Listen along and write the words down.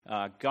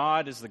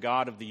God is the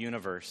God of the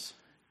universe,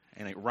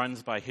 and it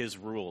runs by his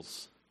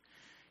rules.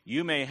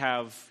 You may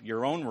have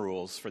your own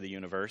rules for the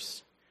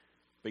universe,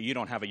 but you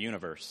don't have a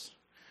universe.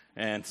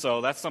 And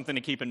so that's something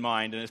to keep in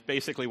mind, and it's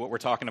basically what we're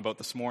talking about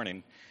this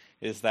morning,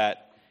 is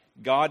that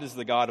God is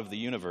the God of the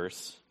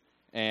universe,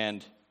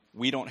 and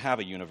we don't have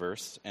a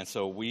universe, and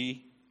so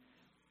we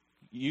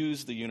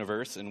use the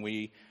universe and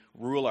we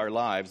rule our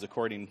lives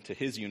according to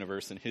his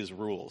universe and his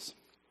rules.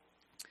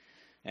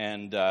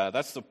 And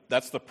that's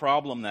the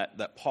problem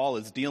that Paul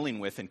is dealing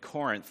with in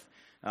Corinth.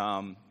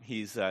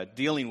 He's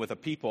dealing with a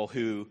people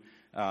who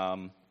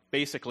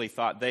basically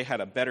thought they had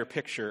a better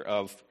picture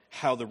of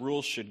how the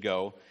rules should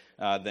go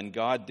than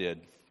God did.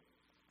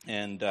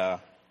 And I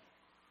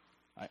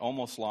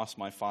almost lost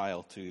my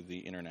file to the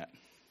internet,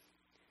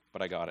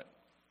 but I got it.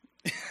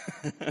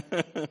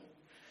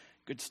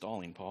 Good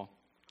stalling, Paul.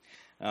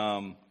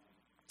 So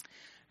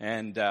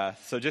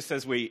just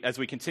as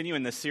we continue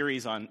in this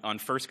series on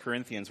 1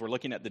 Corinthians, we're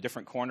looking at the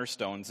different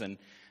cornerstones. And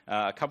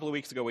a couple of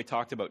weeks ago, we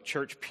talked about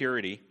church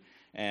purity.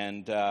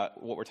 And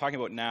what we're talking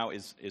about now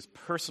is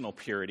personal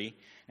purity.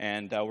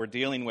 And we're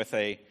dealing with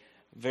a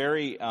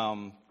very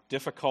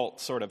difficult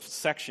sort of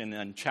section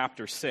in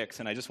chapter 6.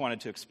 And I just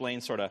wanted to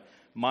explain sort of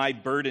my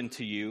burden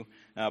to you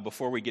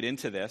before we get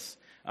into this.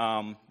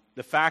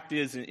 The fact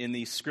is, in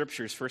these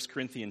scriptures, 1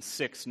 Corinthians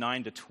 6,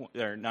 9 to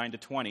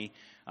 20,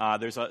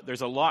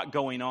 there's a lot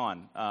going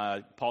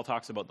on. Paul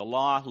talks about the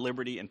law,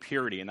 liberty, and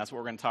purity, and that's what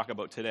we're going to talk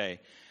about today.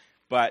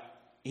 But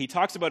he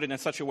talks about it in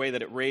such a way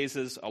that it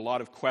raises a lot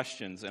of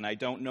questions, and I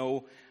don't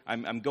know,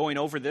 I'm going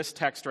over this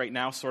text right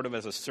now sort of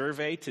as a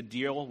survey to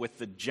deal with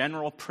the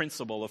general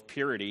principle of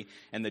purity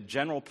and the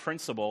general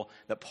principle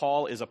that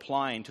Paul is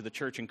applying to the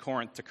church in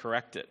Corinth to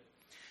correct it.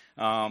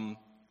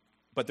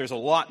 But there's a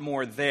lot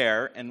more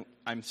there, and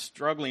I'm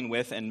struggling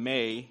with and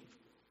may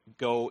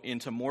go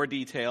into more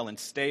detail and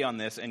stay on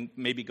this and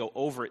maybe go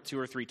over it 2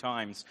 or 3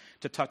 times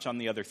to touch on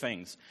the other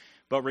things.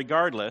 But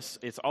regardless,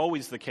 it's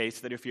always the case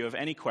that if you have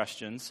any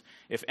questions,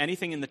 if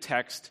anything in the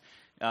text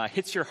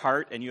hits your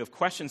heart and you have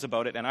questions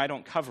about it and I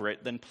don't cover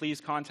it, then please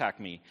contact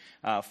me.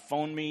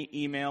 Phone me,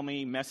 email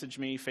me, message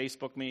me,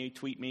 Facebook me,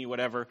 tweet me,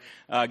 whatever.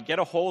 Get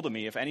a hold of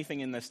me if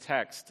anything in this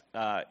text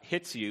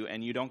hits you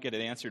and you don't get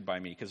it answered by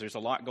me, because there's a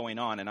lot going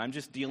on, and I'm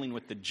just dealing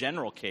with the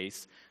general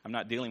case. I'm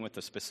not dealing with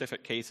the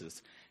specific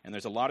cases. And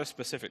there's a lot of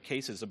specific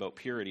cases about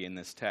purity in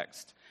this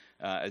text,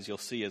 as you'll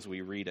see as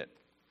we read it.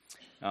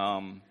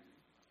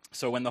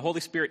 So when the Holy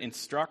Spirit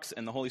instructs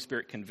and the Holy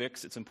Spirit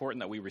convicts, it's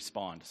important that we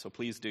respond. So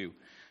please do.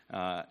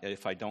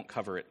 If I don't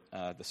cover it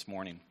this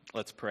morning.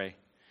 Let's pray.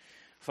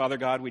 Father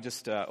God, we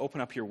just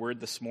open up your word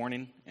this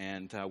morning,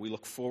 and we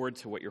look forward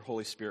to what your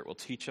Holy Spirit will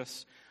teach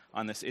us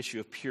on this issue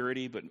of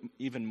purity, but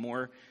even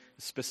more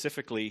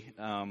specifically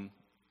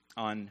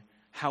on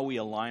how we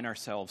align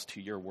ourselves to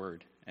your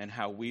word and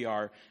how we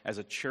are, as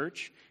a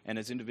church and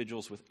as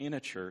individuals within a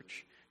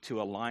church,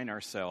 to align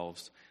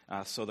ourselves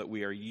so that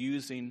we are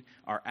using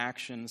our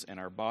actions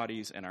and our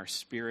bodies and our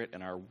spirit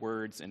and our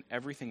words and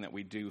everything that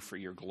we do for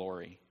your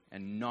glory,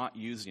 and not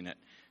using it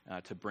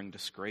to bring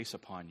disgrace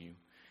upon you.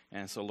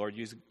 And so, Lord,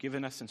 you've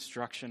given us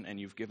instruction and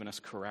you've given us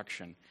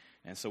correction.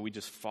 And so we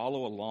just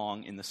follow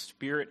along in the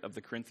spirit of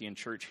the Corinthian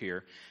church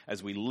here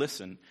as we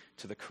listen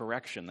to the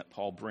correction that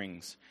Paul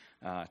brings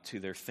to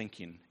their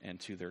thinking and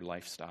to their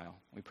lifestyle.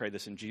 We pray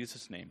this in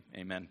Jesus' name.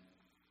 Amen.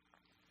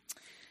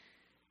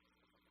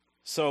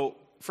 So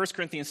 1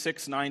 Corinthians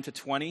 6, 9 to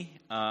 20,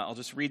 I'll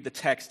just read the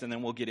text and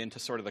then we'll get into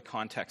sort of the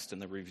context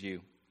and the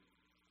review.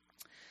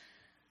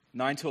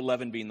 9 to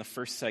 11 being the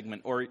first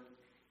segment. Or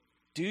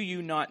do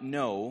you not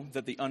know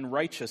that the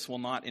unrighteous will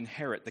not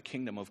inherit the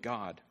kingdom of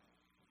God?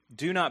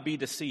 Do not be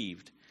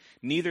deceived.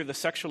 Neither the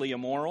sexually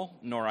immoral,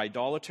 nor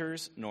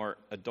idolaters, nor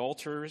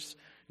adulterers,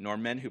 nor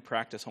men who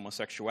practice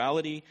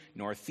homosexuality,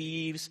 nor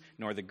thieves,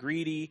 nor the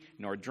greedy,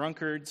 nor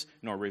drunkards,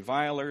 nor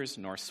revilers,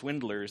 nor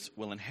swindlers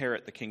will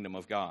inherit the kingdom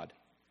of God.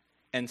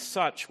 And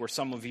such were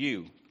some of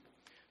you.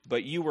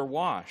 But you were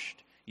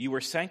washed, you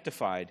were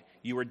sanctified,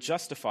 you were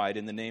justified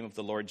in the name of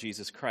the Lord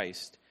Jesus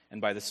Christ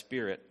and by the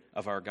Spirit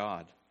of our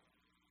God.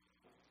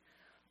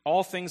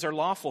 All things are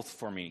lawful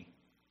for me,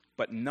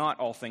 but not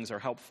all things are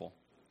helpful.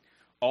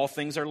 All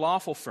things are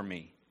lawful for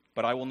me,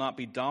 but I will not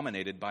be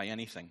dominated by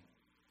anything.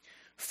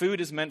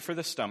 Food is meant for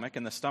the stomach,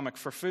 and the stomach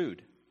for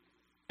food,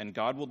 and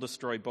God will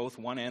destroy both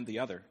one and the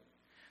other.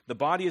 The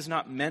body is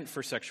not meant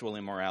for sexual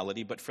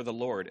immorality, but for the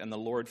Lord, and the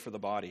Lord for the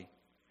body.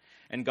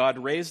 And God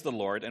raised the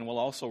Lord, and will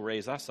also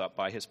raise us up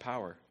by his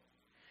power.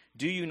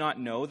 Do you not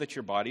know that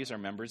your bodies are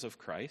members of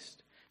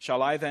Christ?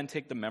 Shall I then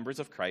take the members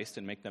of Christ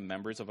and make them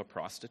members of a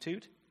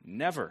prostitute?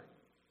 Never.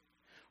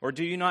 Or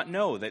do you not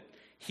know that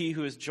he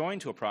who is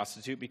joined to a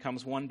prostitute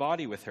becomes one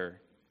body with her?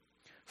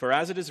 For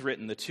as it is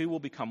written, the two will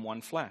become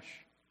one flesh.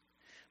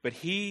 But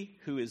he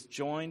who is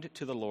joined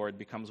to the Lord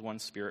becomes one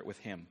spirit with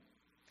him.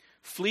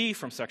 Flee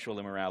from sexual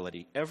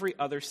immorality. Every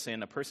other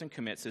sin a person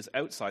commits is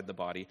outside the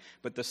body,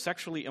 but the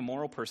sexually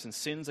immoral person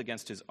sins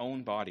against his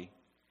own body.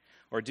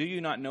 Or do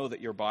you not know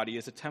that your body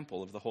is a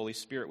temple of the Holy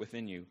Spirit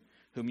within you,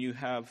 whom you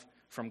have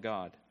from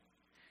God?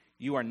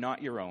 You are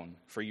not your own,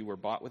 for you were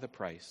bought with a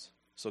price.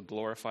 So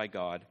glorify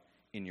God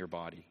in your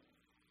body.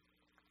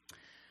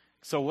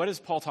 So what is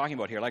Paul talking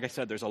about here? Like I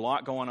said, there's a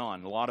lot going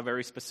on, a lot of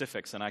very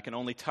specifics, and I can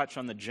only touch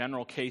on the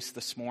general case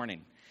this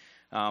morning.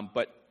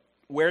 But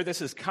where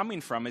this is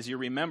coming from, as you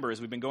remember,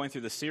 as we've been going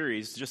through the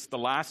series, just the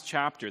last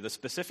chapter, the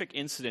specific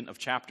incident of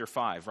chapter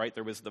 5, right?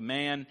 There was the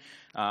man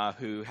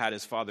who had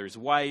his father's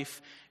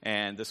wife,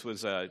 and this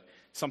was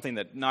something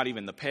that not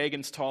even the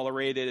pagans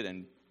tolerated,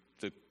 and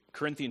the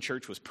Corinthian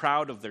church was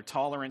proud of their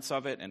tolerance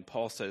of it, and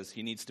Paul says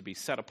he needs to be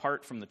set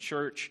apart from the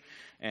church,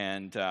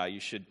 and you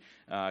should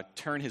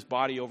turn his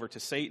body over to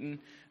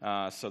Satan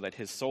so that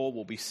his soul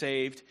will be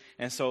saved.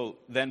 And so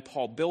then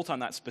Paul built on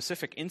that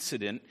specific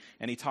incident,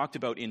 and he talked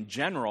about in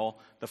general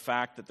the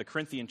fact that the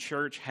Corinthian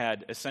church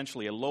had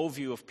essentially a low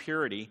view of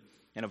purity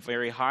and a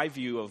very high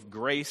view of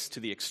grace to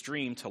the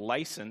extreme, to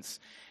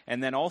license,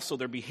 and then also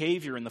their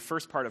behavior in the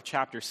first part of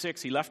chapter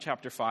 6. He left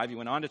chapter 5, he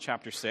went on to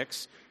chapter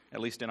 6, at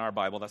least in our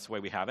Bible, that's the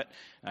way we have it.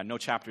 No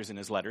chapters in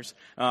his letters.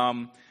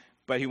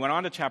 But he went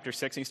on to chapter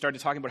 6, and he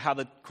started talking about how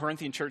the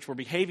Corinthian church were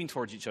behaving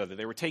towards each other.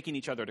 They were taking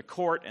each other to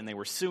court, and they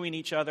were suing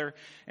each other,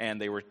 and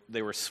they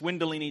were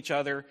swindling each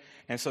other.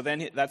 And so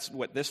then that's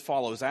what this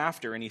follows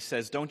after, and he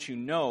says, don't you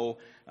know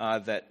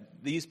that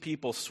these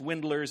people,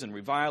 swindlers and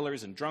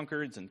revilers and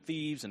drunkards and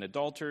thieves and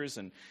adulterers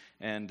and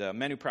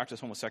men who practice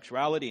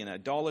homosexuality and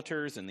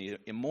idolaters and the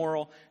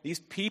immoral, these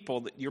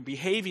people, that you're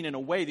behaving in a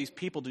way, these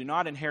people do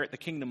not inherit the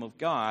kingdom of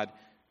God,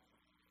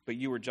 but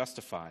you were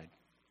justified.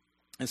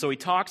 And so he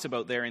talks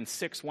about there in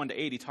 6,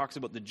 1-8, he talks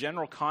about the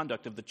general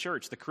conduct of the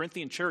church. The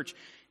Corinthian church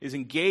is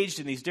engaged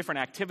in these different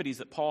activities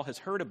that Paul has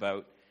heard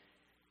about.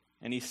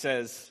 And he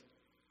says,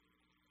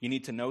 you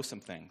need to know some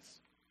things.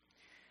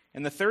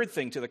 And the third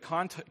thing to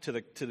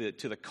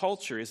the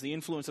culture is the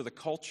influence of the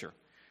culture.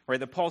 Right,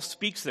 that Paul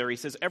speaks there, he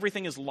says,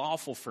 everything is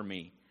lawful for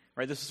me.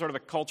 Right, this is sort of a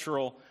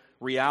cultural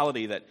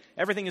reality that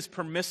everything is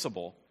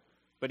permissible.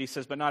 But he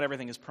says, but not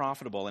everything is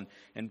profitable.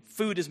 And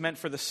food is meant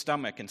for the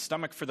stomach, and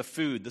stomach for the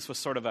food. This was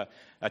sort of a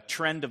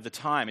trend of the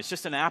time. It's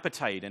just an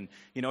appetite. And,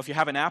 if you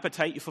have an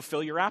appetite, you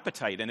fulfill your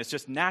appetite. And it's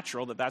just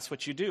natural that that's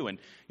what you do. And,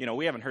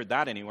 we haven't heard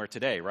that anywhere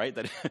today, right?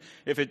 That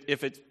if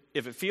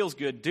it feels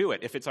good, do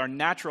it. If it's our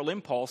natural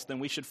impulse, then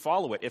we should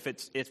follow it. If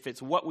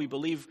it's what we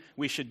believe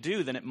we should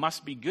do, then it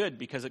must be good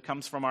because it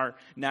comes from our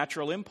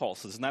natural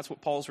impulses. And that's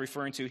what Paul's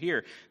referring to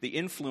here. The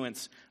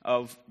influence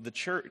of the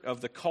church,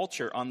 of the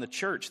culture on the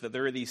church, that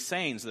there are these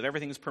sayings that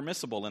everything is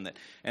permissible and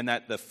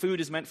that the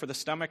food is meant for the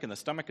stomach and the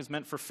stomach is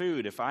meant for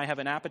food. If I have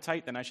an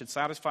appetite, then I should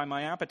satisfy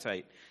my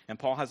appetite. And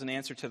Paul has an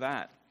answer to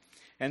that.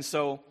 And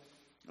so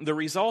the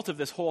result of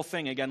this whole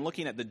thing, again,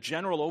 looking at the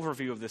general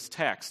overview of this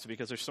text,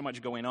 because there's so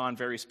much going on,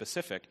 very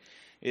specific,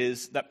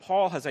 is that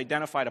Paul has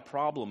identified a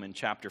problem in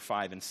chapter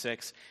 5 and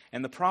 6,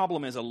 and the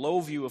problem is a low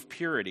view of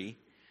purity,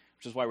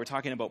 which is why we're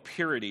talking about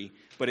purity,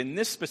 but in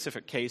this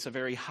specific case, a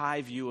very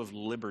high view of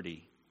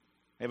liberty.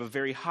 They have a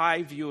very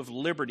high view of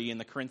liberty in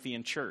the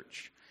Corinthian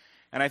church.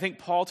 And I think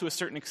Paul, to a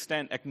certain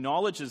extent,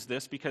 acknowledges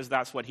this because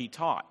that's what he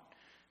taught.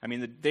 I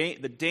mean,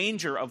 the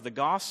danger of the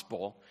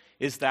gospel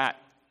is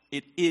that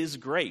it is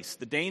grace.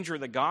 The danger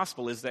of the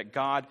gospel is that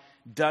God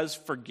does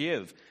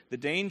forgive. The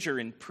danger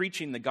in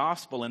preaching the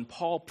gospel, and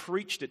Paul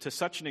preached it to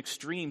such an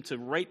extreme,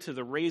 right to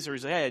the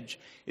razor's edge,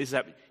 is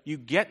that you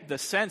get the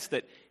sense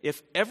that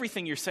if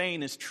everything you're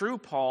saying is true,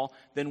 Paul,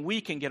 then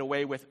we can get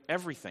away with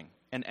everything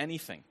and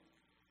anything.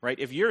 Right?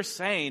 If you're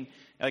saying,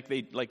 like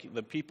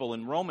the people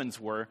in Rome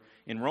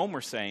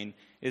were saying,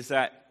 is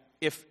that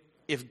if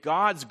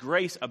God's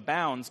grace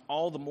abounds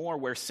all the more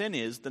where sin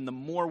is, then the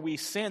more we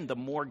sin, the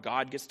more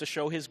God gets to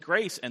show his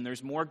grace, and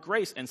there's more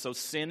grace. And so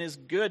sin is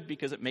good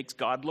because it makes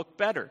God look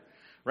better.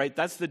 Right?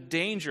 That's the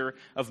danger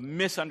of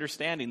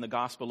misunderstanding the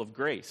gospel of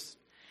grace.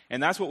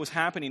 And that's what was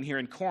happening here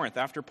in Corinth.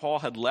 After Paul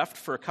had left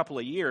for a couple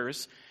of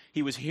years,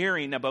 he was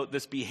hearing about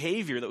this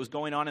behavior that was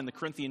going on in the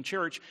Corinthian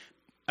church,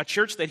 a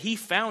church that he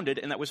founded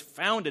and that was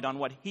founded on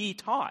what he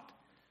taught.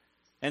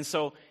 And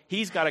so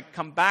he's got to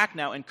come back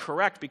now and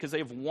correct because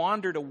they've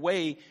wandered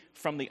away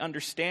from the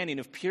understanding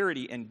of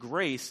purity and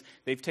grace.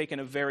 They've taken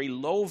a very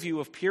low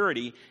view of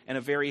purity and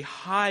a very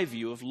high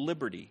view of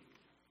liberty.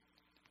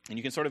 And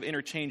you can sort of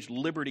interchange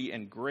liberty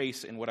and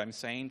grace in what I'm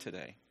saying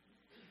today.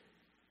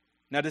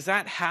 Now, does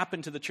that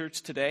happen to the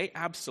church today?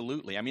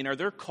 Absolutely. I mean, are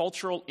there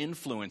cultural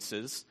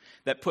influences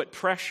that put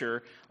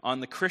pressure on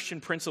the Christian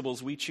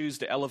principles we choose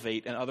to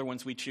elevate and other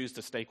ones we choose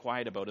to stay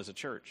quiet about as a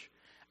church?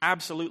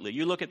 Absolutely.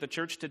 You look at the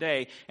church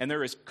today, and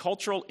there is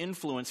cultural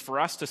influence for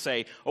us to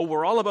say, oh,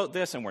 we're all about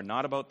this and we're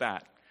not about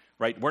that.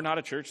 Right? We're not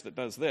a church that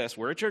does this.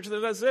 We're a church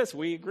that does this.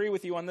 We agree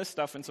with you on this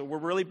stuff, and so we're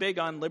really big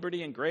on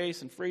liberty and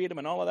grace and freedom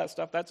and all of that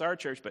stuff. That's our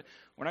church, but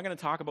we're not going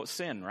to talk about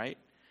sin, right?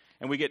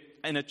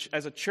 And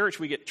as a church,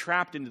 we get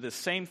trapped into the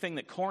same thing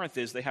that Corinth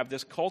is. They have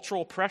this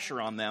cultural pressure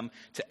on them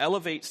to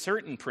elevate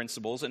certain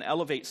principles and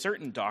elevate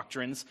certain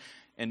doctrines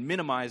and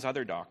minimize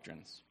other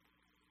doctrines.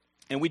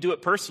 And we do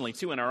it personally,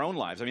 too, in our own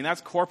lives. I mean,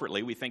 that's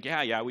corporately. We think,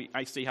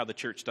 I see how the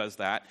church does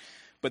that.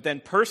 But then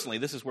personally,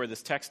 this is where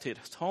this text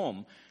hits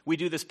home. We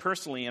do this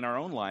personally in our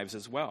own lives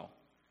as well.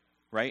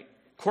 right?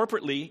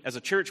 Corporately, as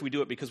a church, we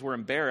do it because we're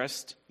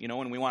embarrassed,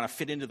 and we want to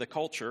fit into the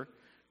culture,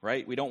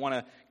 right? We don't want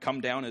to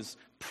come down as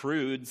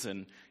prudes,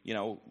 and,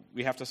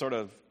 we have to sort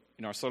of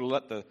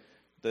let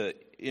the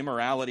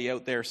immorality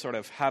out there sort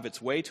of have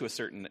its way to a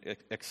certain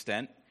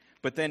extent.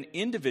 But then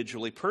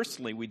individually,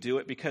 personally, we do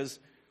it because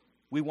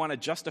we want to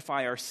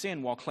justify our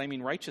sin while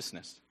claiming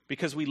righteousness.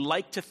 Because we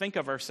like to think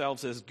of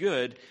ourselves as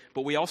good,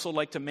 but we also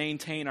like to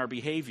maintain our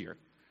behavior,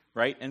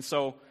 right? And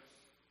so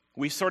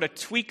we sort of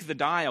tweak the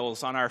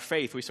dials on our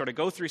faith. We sort of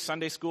go through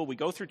Sunday school, we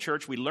go through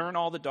church, we learn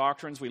all the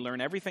doctrines, we learn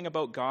everything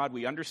about God,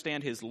 we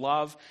understand His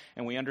love,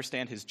 and we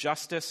understand His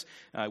justice,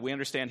 we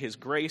understand His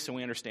grace, and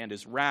we understand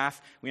His wrath,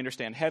 we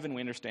understand heaven,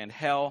 we understand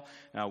hell,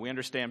 we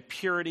understand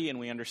purity, and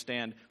we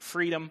understand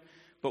freedom.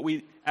 But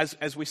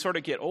as we sort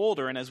of get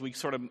older and as we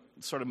sort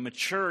of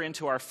mature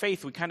into our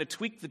faith, we kind of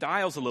tweak the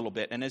dials a little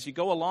bit. And as you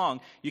go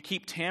along, you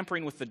keep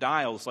tampering with the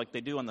dials like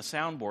they do on the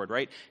soundboard,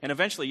 right? And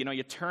eventually,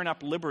 you turn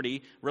up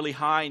liberty really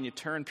high and you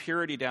turn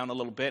purity down a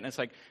little bit. And it's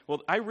like,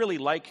 well, I really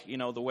like,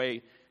 the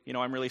way,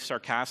 I'm really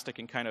sarcastic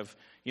and kind of,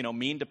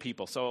 mean to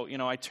people. So,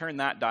 I turn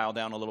that dial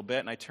down a little bit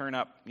and I turn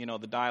up,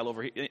 the dial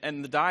over here.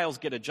 And the dials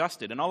get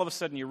adjusted. And all of a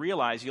sudden you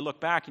look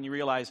back and you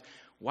realize,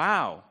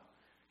 wow,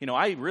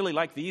 I really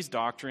like these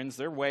doctrines.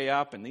 They're way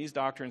up, and these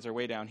doctrines are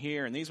way down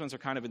here, and these ones are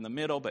kind of in the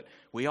middle, but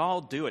we all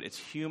do it. It's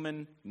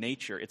human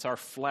nature. It's our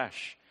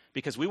flesh,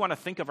 because we want to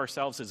think of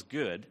ourselves as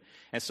good,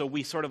 and so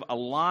we sort of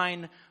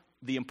align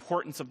the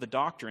importance of the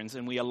doctrines,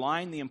 and we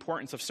align the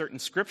importance of certain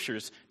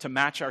scriptures to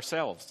match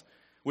ourselves,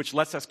 which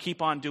lets us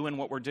keep on doing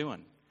what we're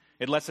doing.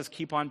 It lets us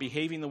keep on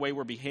behaving the way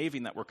we're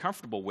behaving that we're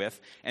comfortable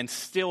with and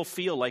still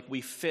feel like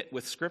we fit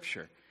with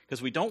Scripture,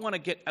 because we don't want to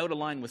get out of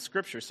line with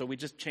Scripture, so we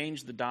just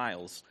change the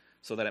dials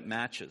so that it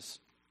matches.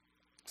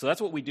 So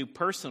that's what we do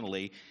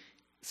personally,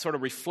 sort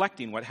of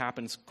reflecting what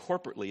happens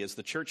corporately as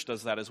the church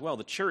does that as well.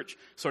 The church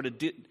sort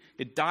of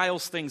it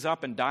dials things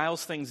up and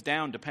dials things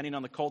down depending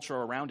on the culture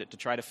around it to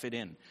try to fit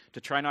in, to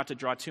try not to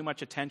draw too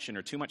much attention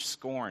or too much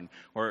scorn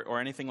or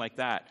anything like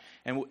that.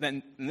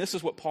 And this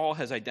is what Paul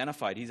has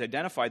identified. He's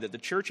identified that the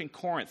church in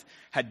Corinth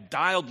had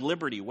dialed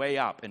liberty way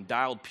up and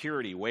dialed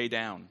purity way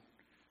down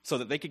so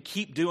that they could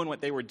keep doing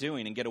what they were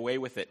doing and get away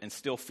with it and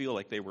still feel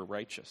like they were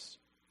righteous.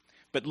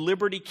 But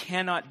liberty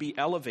cannot be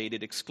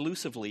elevated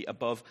exclusively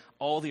above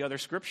all the other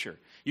Scripture.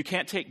 You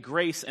can't take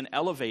grace and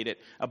elevate it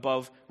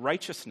above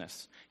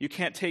righteousness. You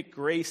can't take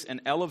grace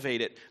and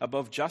elevate it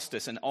above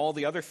justice and all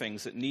the other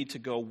things that need to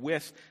go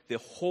with the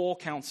whole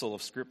counsel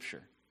of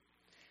Scripture.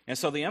 And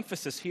so the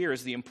emphasis here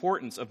is the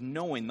importance of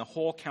knowing the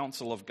whole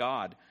counsel of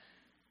God.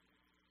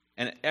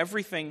 And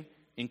everything,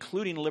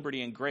 including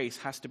liberty and grace,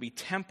 has to be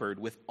tempered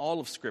with all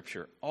of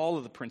Scripture, all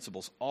of the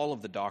principles, all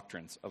of the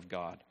doctrines of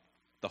God.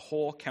 The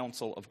whole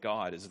counsel of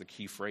God is the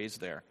key phrase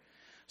there.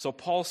 So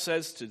Paul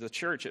says to the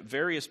church at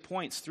various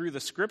points through the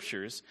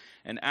Scriptures,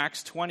 and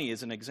Acts 20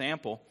 is an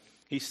example.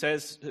 He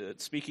says,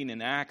 speaking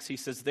in Acts, he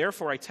says,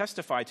 "Therefore I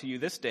testify to you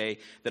this day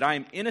that I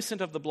am innocent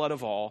of the blood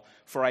of all,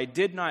 for I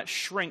did not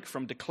shrink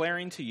from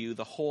declaring to you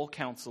the whole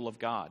counsel of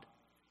God."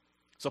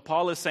 So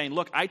Paul is saying,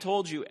 look, I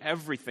told you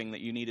everything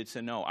that you needed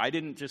to know. I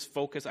didn't just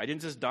focus, I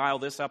didn't just dial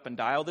this up and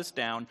dial this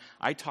down.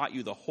 I taught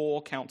you the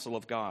whole counsel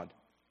of God.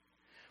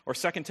 Or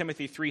 2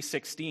 Timothy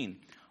 3:16,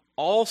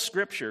 "All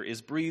Scripture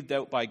is breathed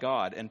out by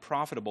God and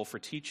profitable for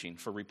teaching,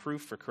 for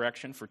reproof, for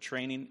correction, for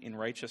training in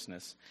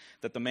righteousness,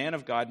 that the man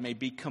of God may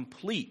be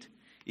complete,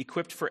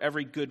 equipped for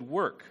every good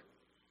work."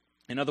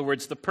 In other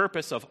words, the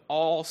purpose of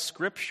all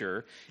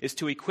Scripture is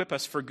to equip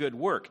us for good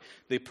work.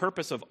 The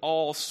purpose of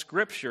all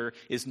Scripture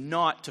is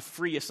not to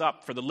free us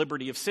up for the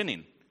liberty of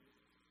sinning,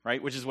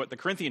 right? Which is what the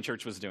Corinthian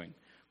church was doing.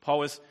 Paul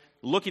was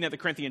looking at the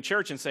Corinthian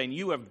church and saying,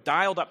 you have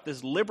dialed up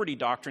this liberty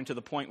doctrine to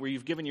the point where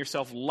you've given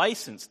yourself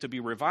license to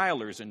be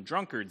revilers and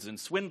drunkards and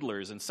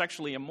swindlers and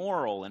sexually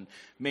immoral and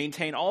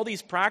maintain all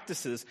these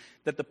practices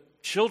that the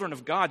children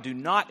of God do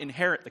not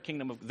inherit the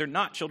kingdom of, they're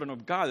not children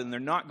of God, and they're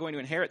not going to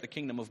inherit the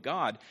kingdom of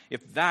God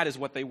if that is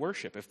what they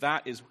worship, if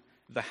that is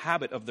the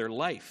habit of their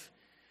life.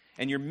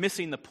 And you're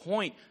missing the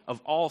point of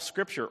all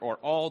Scripture or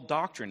all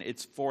doctrine.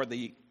 It's for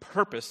the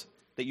purpose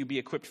that you be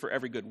equipped for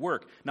every good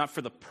work, not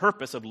for the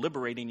purpose of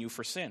liberating you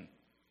for sin.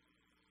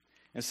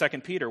 In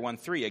 2 Peter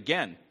 1:3,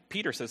 again,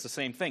 Peter says the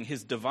same thing.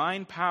 His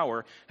divine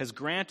power has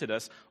granted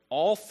us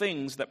all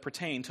things that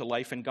pertain to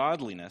life and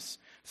godliness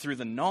through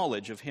the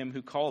knowledge of him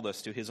who called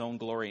us to his own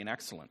glory and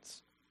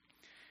excellence.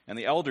 And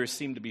the elders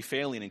seem to be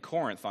failing in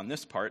Corinth on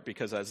this part,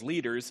 because as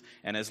leaders,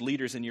 and as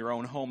leaders in your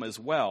own home as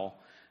well,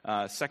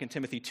 2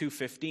 Timothy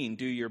 2:15,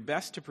 "Do your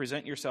best to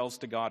present yourselves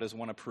to God as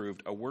one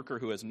approved, a worker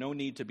who has no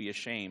need to be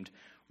ashamed,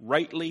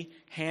 rightly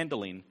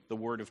handling the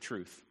word of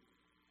truth."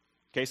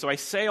 Okay, so I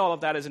say all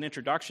of that as an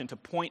introduction to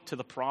point to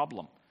the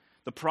problem.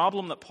 The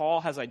problem that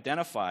Paul has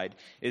identified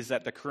is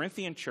that the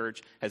Corinthian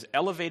church has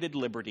elevated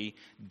liberty,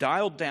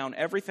 dialed down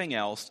everything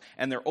else,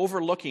 and they're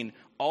overlooking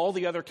all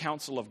the other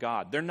counsel of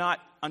God. They're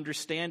not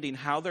understanding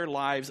how their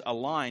lives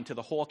align to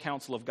the whole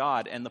counsel of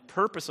God, and the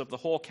purpose of the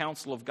whole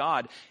counsel of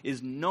God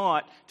is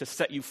not to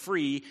set you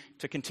free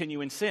to continue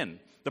in sin.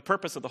 the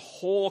purpose of the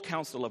whole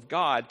counsel of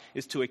God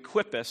is to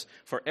equip us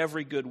for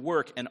every good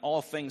work and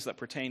all things that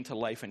pertain to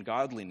life and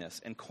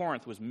godliness. And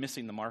Corinth was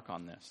missing the mark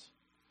on this.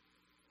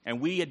 And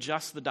we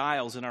adjust the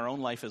dials in our own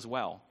life as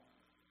well.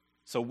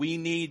 So we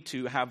need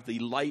to have the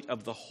light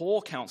of the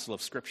whole counsel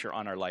of Scripture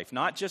on our life,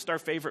 not just our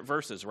favorite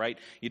verses, right?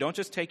 You don't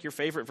just take your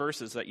favorite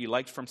verses that you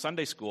liked from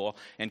Sunday school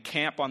and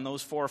camp on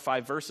those 4 or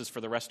 5 verses for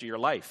the rest of your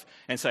life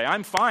and say,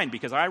 I'm fine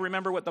because I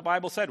remember what the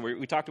Bible said.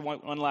 We talked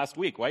about one last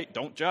week, right?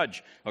 Don't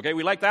judge. Okay,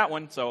 we like that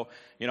one. So,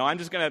 I'm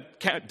just going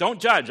to, don't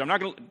judge. I'm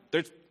not going to,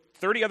 there's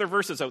 30 other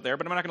verses out there,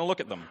 but I'm not going to look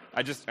at them.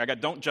 I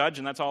got don't judge,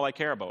 and that's all I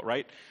care about,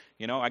 right?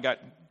 I got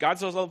God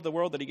so loved the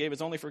world that he gave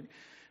his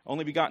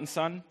only begotten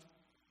Son,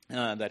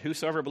 that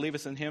whosoever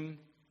believeth in him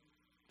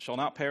shall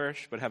not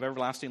perish, but have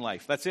everlasting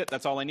life. That's it.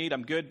 That's all I need.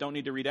 I'm good. Don't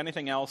need to read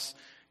anything else.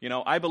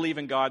 I believe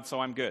in God, so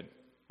I'm good,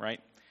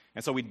 right?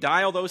 And so we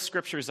dial those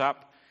scriptures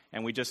up,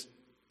 and we just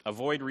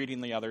avoid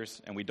reading the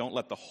others, and we don't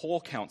let the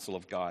whole counsel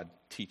of God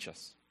teach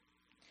us.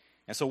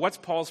 And so what's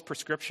Paul's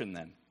prescription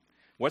then?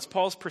 What's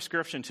Paul's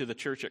prescription to the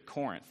church at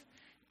Corinth?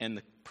 And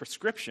the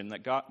prescription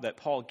that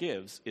Paul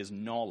gives is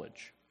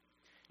knowledge.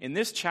 In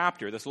this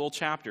chapter, this little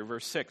chapter,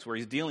 verse 6, where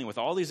he's dealing with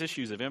all these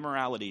issues of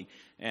immorality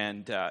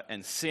and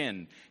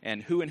sin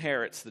and who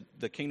inherits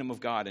the kingdom of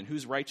God and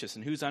who's righteous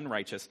and who's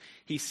unrighteous,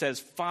 he says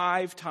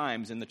 5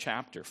 times in the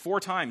chapter, 4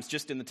 times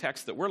just in the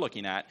text that we're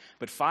looking at,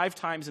 but 5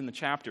 times in the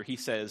chapter he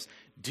says,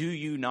 do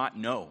you not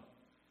know?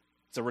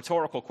 It's a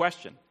rhetorical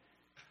question.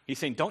 He's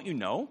saying, don't you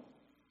know?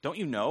 Don't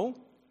you know?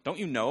 Don't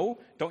you know?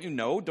 Don't you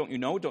know? Don't you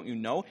know? Don't you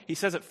know? He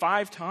says it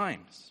 5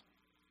 times.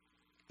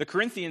 The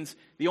Corinthians,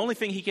 the only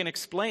thing he can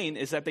explain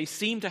is that they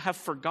seem to have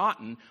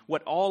forgotten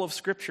what all of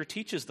Scripture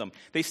teaches them.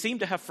 They seem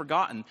to have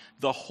forgotten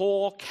the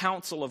whole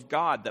counsel of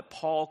God that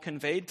Paul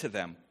conveyed to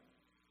them.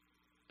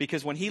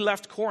 Because when he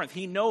left Corinth,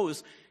 he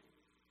knows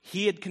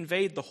he had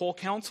conveyed the whole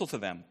counsel to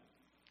them.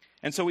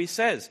 And so he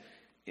says,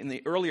 in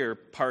the earlier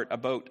part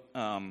about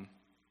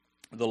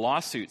the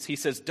lawsuits, he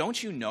says,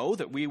 don't you know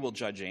that we will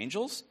judge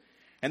angels?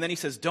 And then he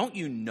says, don't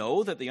you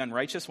know that the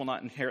unrighteous will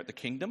not inherit the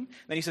kingdom?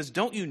 Then he says,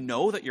 don't you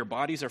know that your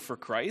bodies are for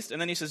Christ? And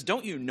then he says,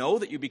 don't you know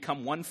that you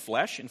become one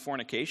flesh in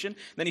fornication?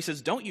 Then he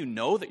says, don't you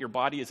know that your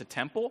body is a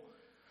temple?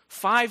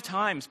 5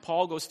 times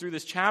Paul goes through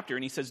this chapter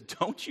and he says,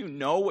 don't you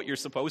know what you're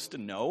supposed to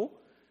know?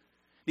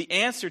 The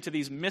answer to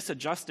these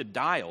misadjusted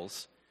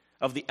dials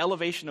of the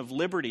elevation of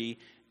liberty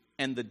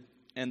and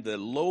the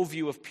low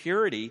view of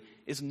purity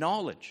is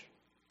knowledge.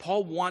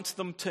 Paul wants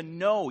them to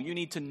know. You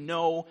need to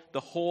know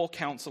the whole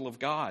counsel of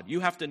God.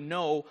 You have to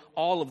know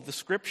all of the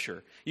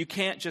Scripture. You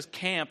can't just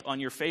camp on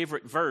your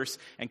favorite verse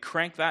and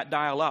crank that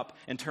dial up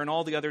and turn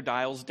all the other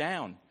dials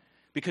down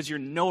because you're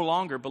no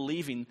longer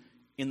believing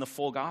in the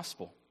full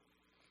gospel.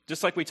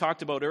 Just like we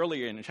talked about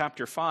earlier in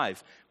chapter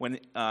 5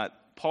 when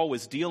Paul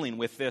was dealing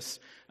with this,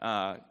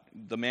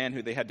 the man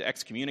who they had to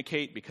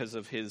excommunicate because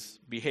of his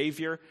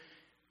behavior.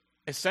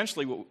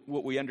 Essentially,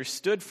 what we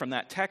understood from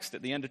that text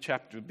at the end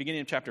of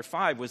beginning of chapter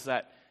 5 was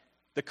that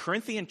the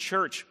Corinthian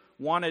church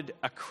wanted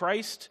a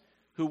Christ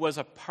who was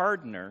a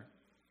pardoner,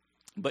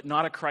 but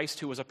not a Christ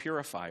who was a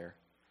purifier.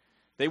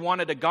 They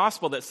wanted a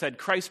gospel that said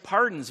Christ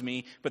pardons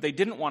me, but they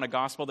didn't want a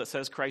gospel that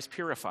says Christ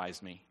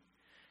purifies me.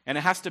 And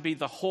it has to be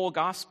the whole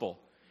gospel.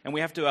 And we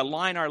have to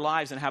align our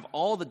lives and have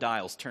all the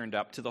dials turned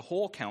up to the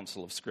whole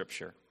counsel of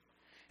Scripture.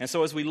 And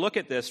so as we look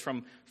at this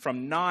from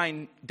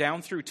 9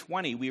 down through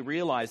 20, we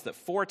realize that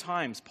 4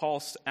 times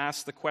Paul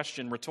asks the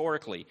question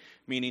rhetorically,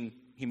 meaning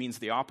he means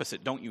the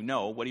opposite, don't you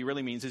know? What he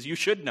really means is you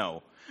should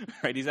know.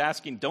 Right? He's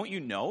asking, don't you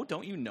know?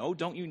 Don't you know?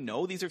 Don't you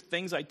know? These are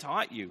things I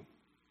taught you.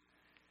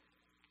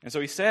 And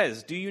so he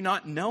says, do you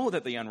not know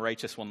that the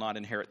unrighteous will not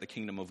inherit the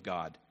kingdom of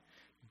God?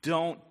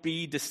 Don't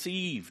be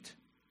deceived.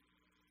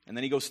 And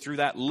then he goes through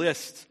that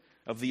list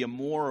of the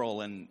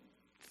immoral and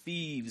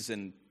thieves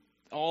and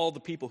all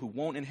the people who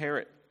won't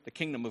inherit the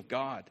kingdom of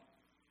God.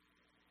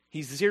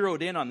 He's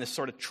zeroed in on this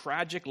sort of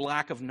tragic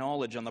lack of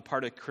knowledge on the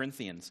part of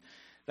Corinthians,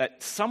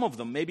 that some of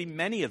them, maybe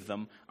many of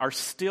them, are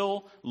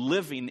still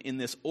living in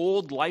this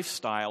old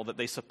lifestyle that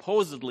they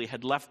supposedly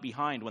had left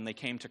behind when they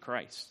came to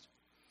Christ.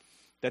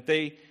 That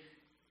they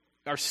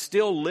are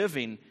still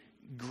living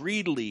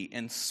greedily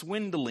and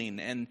swindling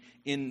and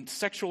in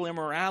sexual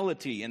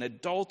immorality and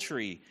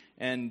adultery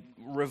and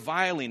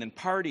reviling and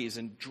parties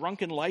and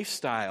drunken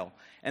lifestyle.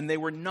 And they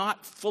were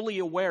not fully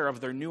aware of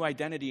their new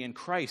identity in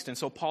Christ. And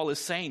so Paul is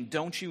saying,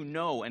 don't you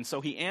know? And so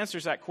he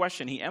answers that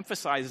question. He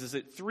emphasizes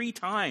it 3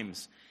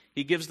 times.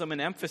 He gives them an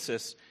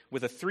emphasis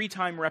with a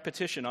 3-time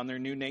repetition on their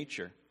new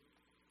nature.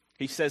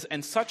 He says,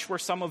 and such were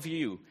some of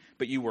you,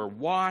 but you were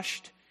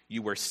washed,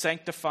 you were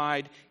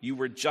sanctified, you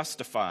were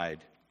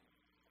justified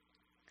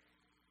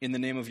in the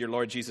name of your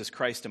Lord Jesus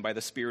Christ and by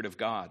the Spirit of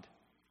God.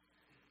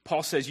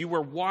 Paul says, you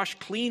were washed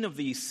clean of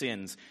these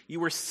sins. You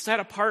were set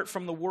apart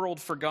from the world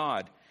for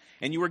God.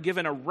 And you were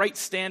given a right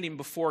standing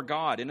before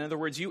God. In other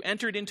words, you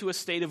entered into a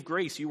state of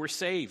grace. You were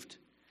saved.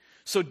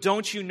 So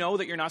don't you know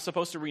that you're not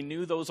supposed to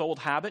renew those old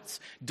habits?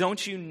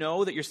 Don't you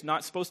know that you're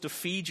not supposed to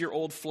feed your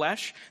old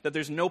flesh? That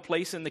there's no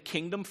place in the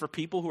kingdom for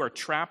people who are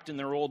trapped in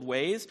their old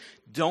ways?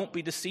 Don't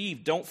be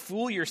deceived. Don't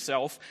fool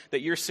yourself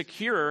that you're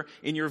secure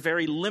in your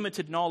very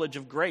limited knowledge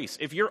of grace.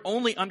 If your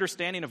only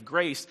understanding of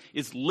grace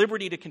is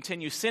liberty to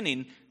continue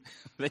sinning,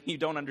 then you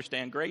don't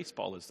understand grace,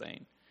 Paul is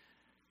saying.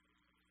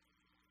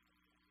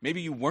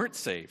 Maybe you weren't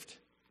saved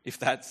if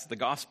that's the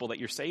gospel that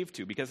you're saved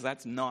to, because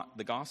that's not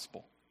the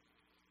gospel.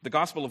 The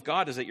gospel of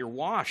God is that you're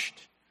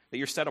washed, that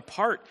you're set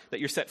apart, that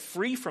you're set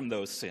free from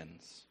those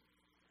sins.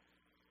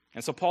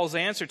 And so Paul's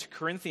answer to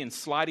Corinthians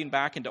sliding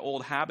back into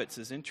old habits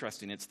is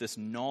interesting. It's this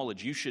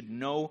knowledge. You should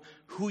know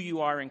who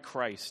you are in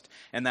Christ,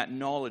 and that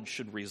knowledge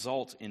should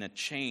result in a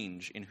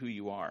change in who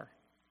you are.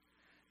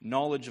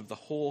 Knowledge of the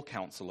whole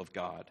counsel of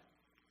God.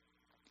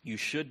 You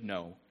should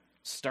know.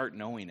 Start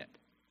knowing it.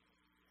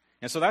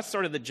 And so that's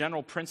sort of the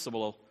general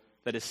principle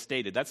that is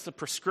stated. That's the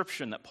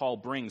prescription that Paul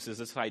brings, is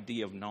this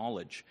idea of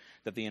knowledge,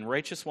 that the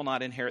unrighteous will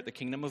not inherit the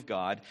kingdom of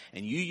God,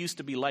 and you used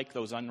to be like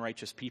those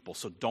unrighteous people,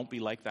 so don't be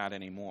like that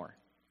anymore.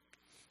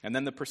 And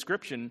then the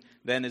prescription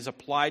then is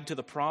applied to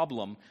the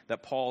problem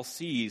that Paul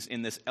sees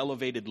in this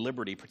elevated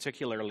liberty,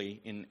 particularly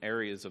in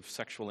areas of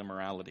sexual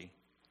immorality.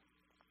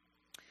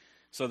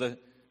 So the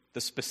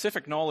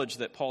specific knowledge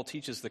that Paul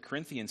teaches the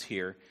Corinthians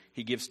here,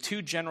 he gives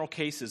two general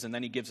cases, and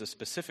then he gives a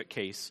specific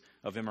case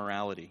of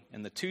immorality.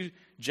 And the two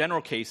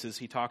general cases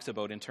he talks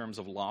about in terms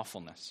of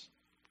lawfulness.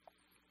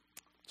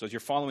 So as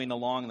you're following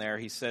along there,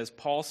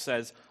 Paul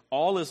says,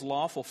 all is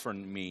lawful for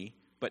me,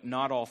 but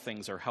not all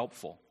things are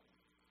helpful.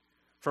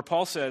 For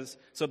Paul says,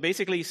 so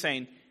basically he's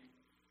saying,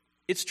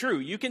 it's true,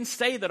 you can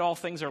say that all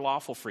things are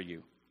lawful for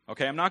you.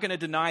 Okay, I'm not going to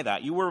deny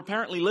that. You were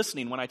apparently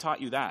listening when I taught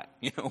you that.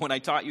 When I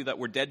taught you that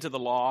we're dead to the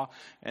law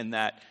and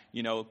that,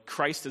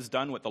 Christ has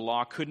done what the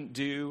law couldn't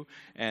do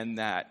and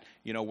that,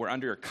 we're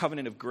under a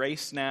covenant of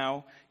grace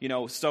now.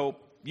 So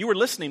you were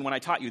listening when I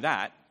taught you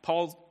that.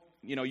 Paul,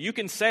 you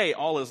can say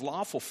all is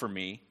lawful for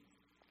me,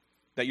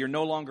 that you're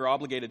no longer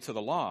obligated to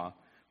the law,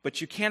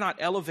 but you cannot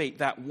elevate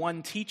that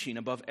one teaching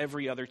above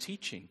every other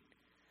teaching.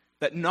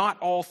 That not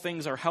all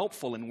things are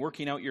helpful in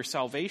working out your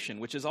salvation,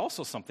 which is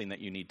also something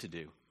that you need to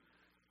do.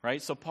 Right?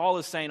 So Paul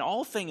is saying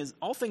all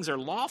things are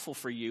lawful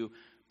for you,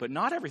 but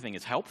not everything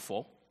is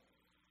helpful.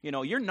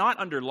 You're not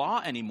under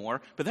law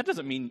anymore, but that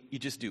doesn't mean you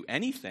just do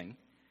anything.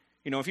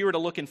 If you were to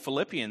look in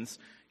Philippians,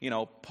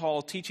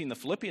 Paul teaching the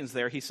Philippians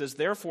there, he says,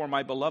 therefore,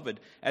 my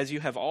beloved, as you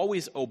have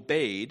always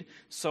obeyed,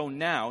 so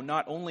now,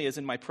 not only as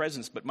in my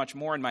presence, but much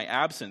more in my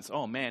absence.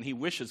 Oh man, he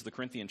wishes the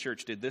Corinthian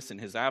church did this in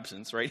his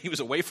absence, right? He was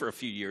away for a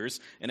few years,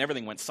 and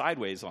everything went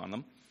sideways on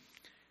them.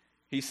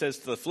 He says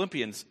to the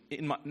Philippians,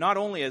 not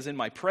only as in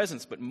my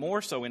presence, but more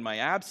so in my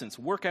absence,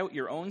 work out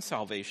your own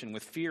salvation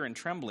with fear and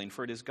trembling,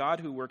 for it is God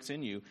who works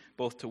in you,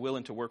 both to will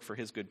and to work for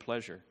his good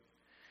pleasure.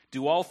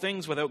 Do all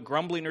things without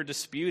grumbling or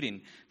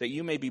disputing, that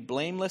you may be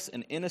blameless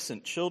and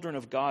innocent, children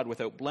of God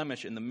without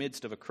blemish in the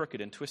midst of a crooked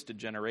and twisted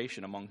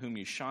generation, among whom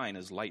you shine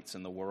as lights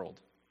in the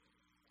world.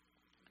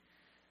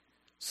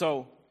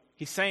 So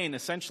he's saying,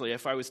 essentially,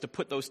 if I was to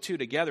put those two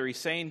together, he's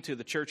saying to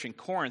the church in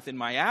Corinth, in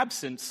my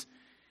absence,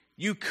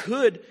 you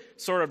could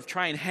sort of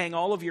try and hang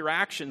all of your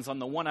actions on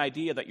the one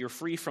idea that you're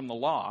free from the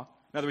law.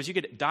 In other words, you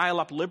could dial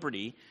up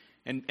liberty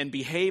and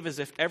behave as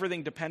if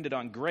everything depended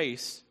on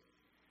grace.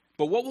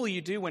 But what will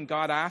you do when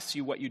God asks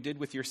you what you did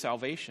with your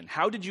salvation?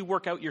 How did you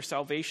work out your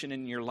salvation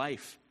in your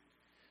life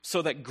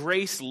so that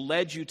grace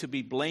led you to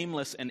be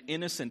blameless and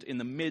innocent in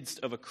the midst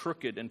of a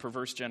crooked and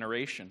perverse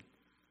generation?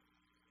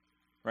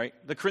 Right?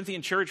 The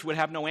Corinthian church would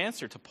have no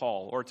answer to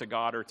Paul or to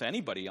God or to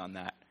anybody on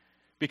that.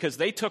 Because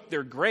they took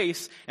their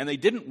grace and they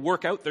didn't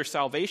work out their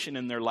salvation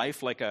in their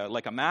life like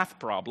a math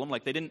problem.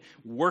 Like they didn't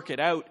work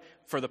it out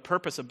for the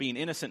purpose of being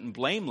innocent and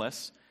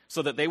blameless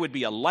so that they would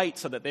be a light,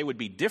 so that they would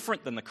be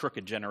different than the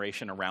crooked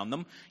generation around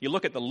them. You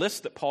look at the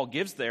list that Paul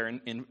gives there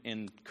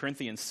in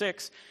Corinthians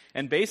 6,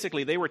 and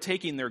basically they were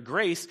taking their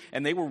grace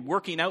and they were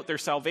working out their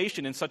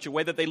salvation in such a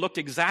way that they looked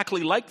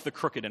exactly like the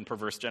crooked and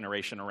perverse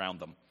generation around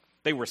them.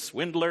 They were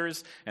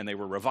swindlers, and they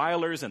were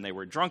revilers, and they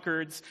were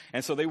drunkards,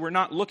 and so they were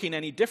not looking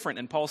any different.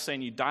 And Paul's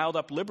saying, you dialed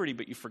up liberty,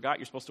 but you forgot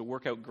you're supposed to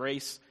work out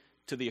grace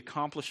to the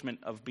accomplishment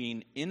of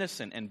being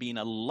innocent and being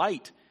a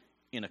light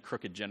in a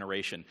crooked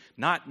generation,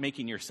 not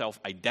making yourself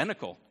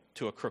identical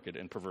to a crooked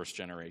and perverse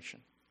generation.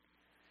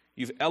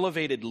 You've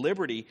elevated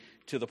liberty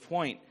to the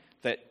point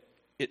that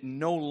it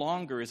no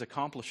longer is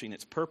accomplishing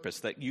its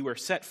purpose, that you are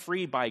set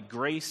free by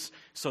grace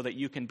so that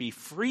you can be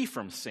free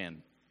from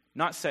sin,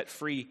 not set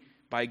free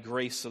by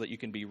grace so that you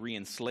can be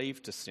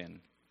re-enslaved to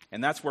sin.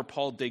 And that's where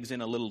Paul digs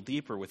in a little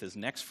deeper with his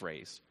next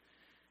phrase.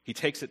 He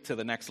takes it to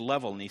the next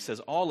level and he says,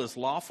 all is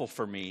lawful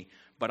for me,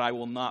 but I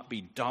will not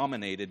be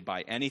dominated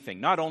by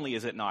anything. Not only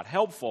is it not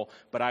helpful,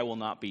 but I will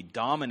not be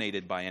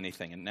dominated by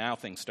anything. And now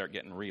things start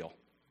getting real,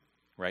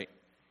 right?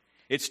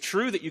 It's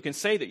true that you can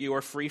say that you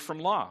are free from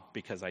law,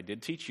 because I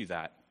did teach you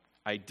that.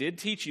 I did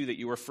teach you that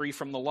you are free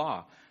from the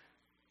law,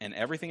 and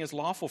everything is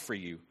lawful for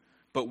you.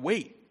 But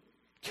wait,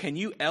 Can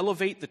you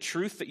elevate the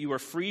truth that you are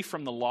free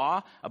from the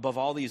law above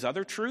all these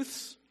other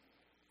truths?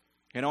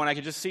 And I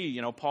could just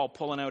see, Paul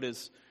pulling out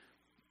his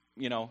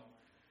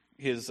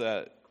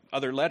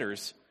other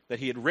letters that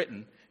he had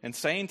written and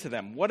saying to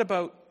them, what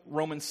about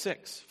Romans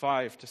 6,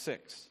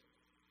 5-6?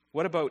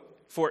 What about,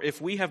 for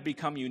if we have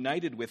become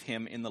united with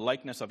him in the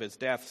likeness of his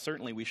death,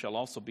 certainly we shall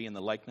also be in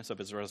the likeness of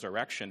his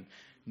resurrection,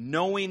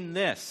 knowing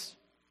this.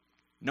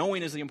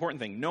 Knowing is the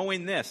important thing.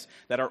 Knowing this,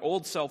 that our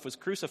old self was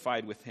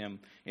crucified with him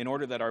in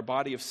order that our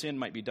body of sin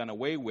might be done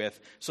away with,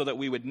 so that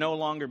we would no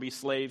longer be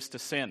slaves to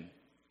sin.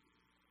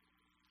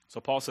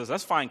 So Paul says,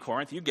 that's fine,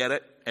 Corinth, you get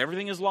it.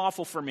 Everything is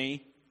lawful for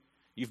me.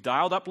 You've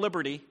dialed up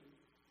liberty.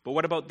 But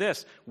what about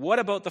this? What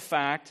about the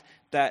fact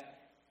that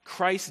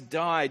Christ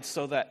died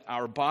so that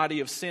our body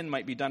of sin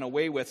might be done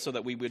away with, so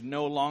that we would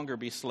no longer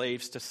be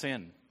slaves to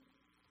sin?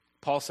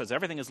 Paul says,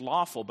 everything is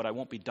lawful, but I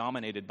won't be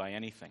dominated by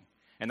anything.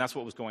 And that's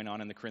what was going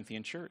on in the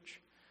Corinthian church.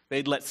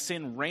 They'd let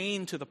sin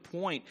reign to the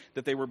point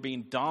that they were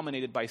being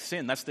dominated by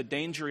sin. That's the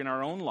danger in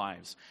our own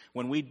lives.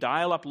 When we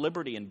dial up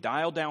liberty and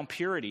dial down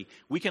purity,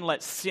 we can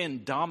let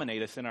sin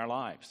dominate us in our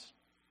lives.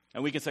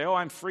 And we can say,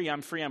 I'm free,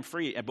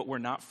 but we're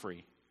not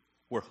free.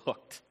 We're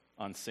hooked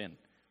on sin.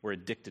 We're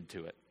addicted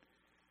to it.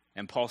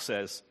 And Paul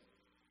says,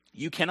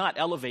 you cannot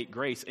elevate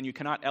grace and you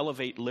cannot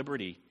elevate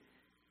liberty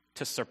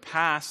to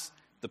surpass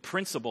the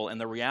principle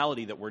and the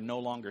reality that we're no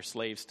longer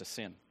slaves to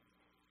sin.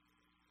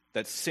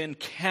 That sin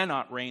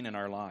cannot reign in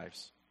our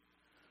lives.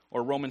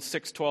 Or Romans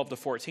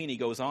 6:12-14, he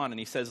goes on and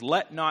he says,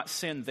 let not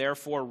sin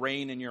therefore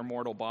reign in your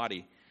mortal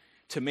body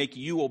to make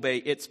you obey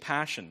its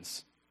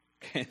passions.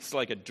 It's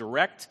like a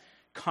direct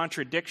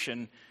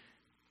contradiction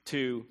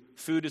to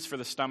food is for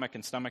the stomach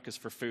and stomach is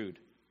for food.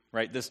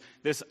 Right?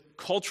 This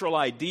cultural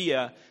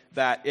idea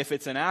that if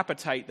it's an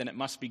appetite, then it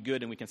must be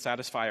good and we can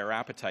satisfy our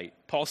appetite.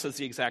 Paul says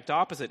the exact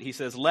opposite. He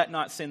says, let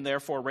not sin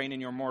therefore reign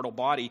in your mortal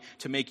body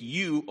to make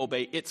you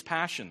obey its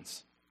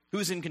passions.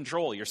 Who's in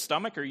control, your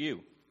stomach or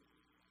you?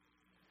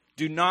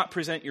 Do not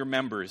present your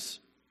members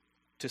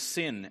to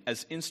sin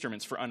as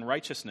instruments for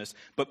unrighteousness,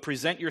 but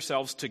present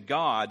yourselves to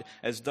God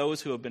as those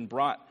who have been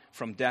brought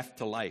from death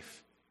to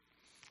life,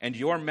 and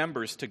your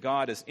members to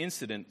God as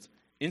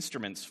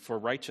instruments for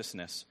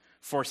righteousness.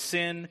 For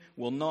sin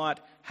will not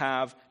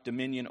have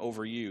dominion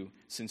over you,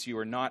 since you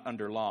are not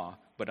under law,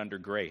 but under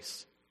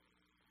grace.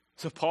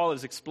 So Paul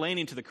is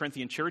explaining to the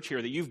Corinthian church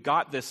here that you've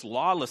got this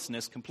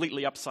lawlessness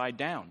completely upside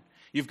down.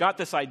 You've got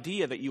this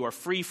idea that you are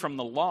free from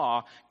the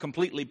law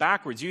completely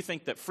backwards. You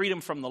think that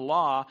freedom from the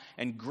law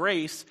and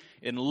grace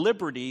and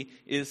liberty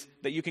is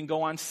that you can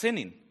go on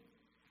sinning.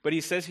 But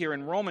he says here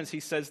in Romans, he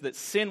says that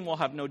sin will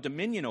have no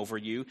dominion over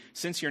you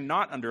since you're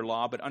not under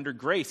law but under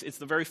grace. It's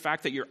the very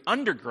fact that you're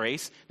under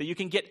grace that you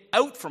can get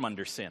out from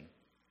under sin.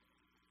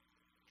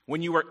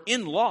 When you were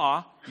in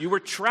law, you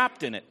were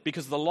trapped in it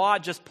because the law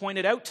just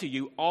pointed out to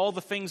you all the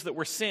things that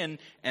were sin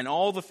and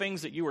all the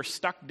things that you were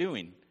stuck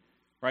doing.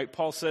 Right?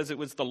 Paul says it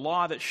was the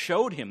law that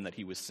showed him that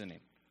he was sinning.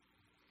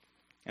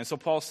 And so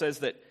Paul says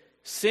that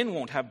sin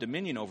won't have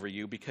dominion over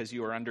you because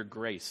you are under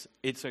grace.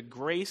 It's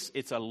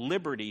a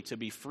liberty to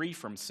be free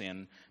from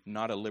sin,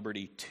 not a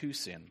liberty to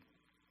sin.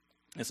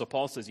 And so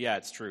Paul says, yeah,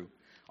 it's true.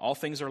 All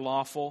things are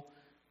lawful,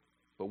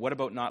 but what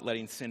about not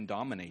letting sin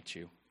dominate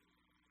you?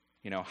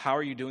 How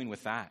are you doing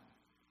with that?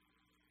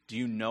 Do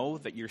you know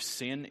that your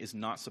sin is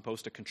not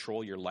supposed to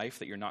control your life,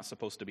 that you're not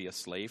supposed to be a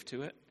slave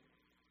to it?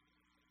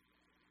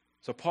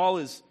 So Paul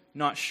is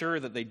not sure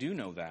that they do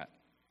know that.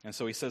 And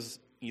so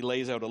he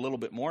lays out a little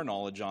bit more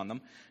knowledge on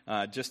them,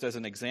 just as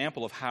an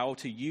example of how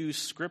to use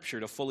Scripture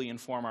to fully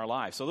inform our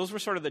lives. So those were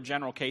sort of the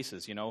general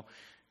cases,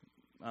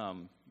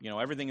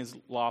 everything is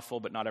lawful,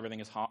 but not everything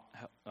is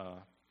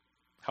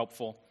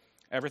helpful.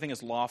 Everything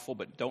is lawful,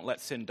 but don't let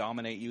sin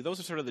dominate you. Those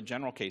are sort of the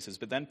general cases.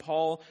 But then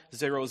Paul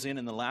zeroes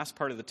in the last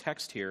part of the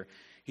text here.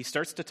 He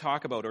starts to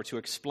talk about or to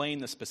explain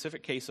the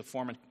specific case of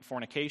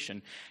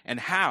fornication and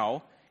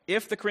how,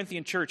 if the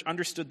Corinthian church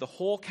understood the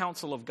whole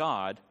counsel of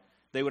God,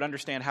 they would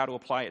understand how to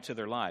apply it to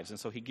their lives. And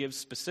so he gives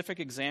specific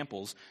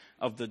examples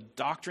of the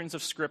doctrines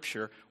of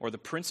Scripture or the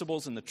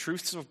principles and the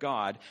truths of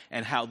God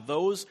and how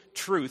those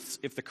truths,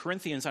 if the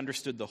Corinthians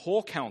understood the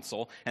whole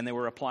counsel and they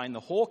were applying the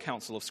whole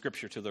counsel of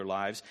Scripture to their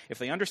lives, if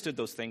they understood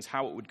those things,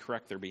 how it would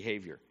correct their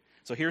behavior.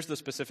 So here's the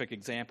specific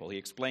example. He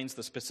explains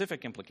the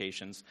specific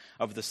implications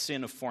of the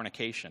sin of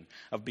fornication,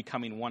 of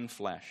becoming one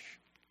flesh.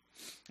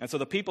 And so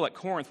the people at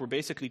Corinth were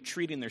basically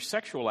treating their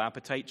sexual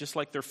appetite just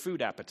like their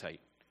food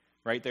appetite.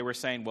 Right? They were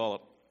saying,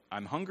 well,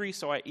 I'm hungry,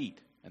 so I eat,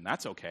 and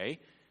that's okay.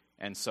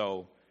 And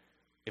so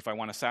if I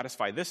want to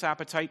satisfy this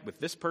appetite with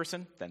this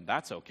person, then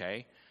that's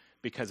okay,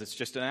 because it's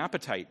just an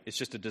appetite. It's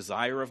just a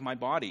desire of my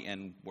body,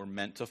 and we're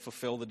meant to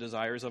fulfill the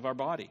desires of our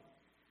body.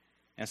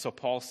 And so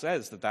Paul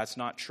says that that's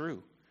not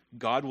true.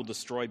 God will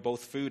destroy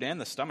both food and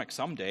the stomach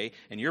someday,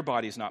 and your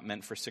body is not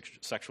meant for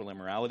sexual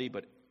immorality,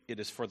 but it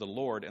is for the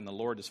Lord, and the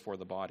Lord is for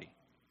the body.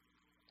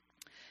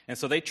 And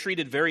so they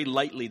treated very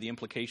lightly the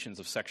implications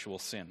of sexual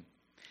sin.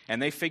 And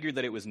they figured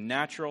that it was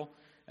natural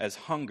as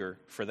hunger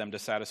for them to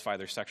satisfy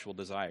their sexual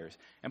desires.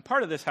 And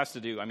part of this has to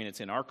do, it's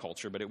in our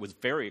culture, but it was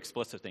very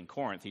explicit in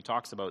Corinth. He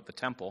talks about the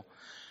temple,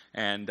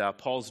 and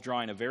Paul's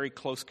drawing a very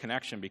close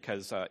connection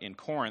because in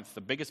Corinth,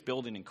 the biggest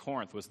building in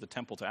Corinth was the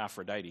temple to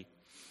Aphrodite.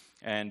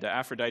 And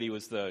Aphrodite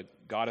was the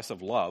goddess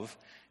of love,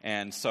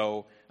 and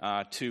so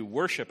to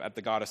worship at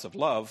the goddess of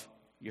love,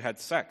 you had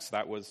sex.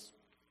 That was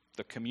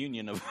the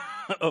communion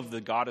of the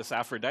goddess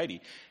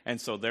Aphrodite. And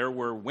so there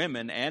were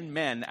women and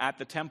men at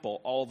the temple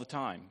all the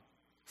time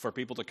for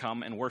people to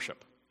come and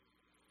worship.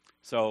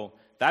 So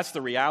that's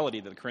the reality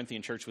that the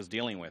Corinthian church was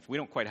dealing with. We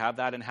don't quite have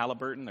that in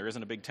Halliburton. There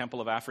isn't a big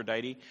temple of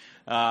Aphrodite.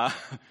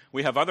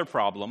 We have other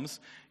problems.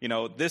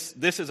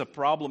 This is a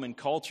problem in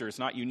culture. It's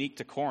not unique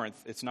to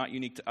Corinth. It's not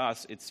unique to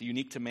us. It's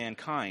unique to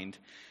mankind.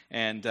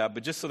 And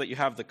but just so that you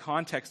have the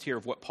context here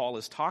of what Paul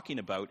is talking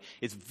about,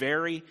 it's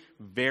very,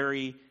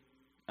 very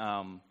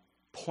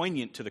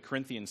poignant to the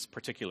Corinthians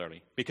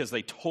particularly, because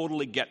they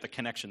totally get the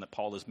connection that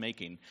Paul is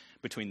making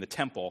between the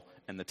temple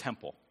and the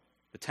temple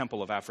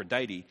of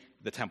Aphrodite,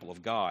 the temple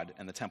of God,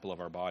 and the temple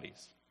of our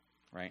bodies,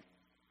 right?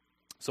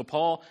 So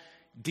Paul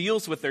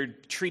deals with their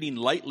treating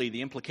lightly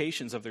the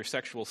implications of their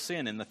sexual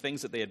sin and the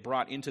things that they had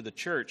brought into the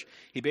church.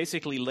 He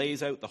basically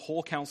lays out the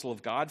whole counsel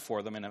of God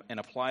for them and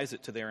applies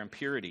it to their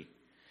impurity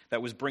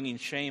that was bringing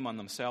shame on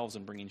themselves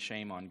and bringing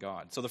shame on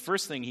God. So the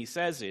first thing he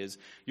says is,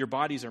 your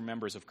bodies are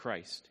members of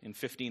Christ. In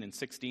 15 and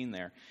 16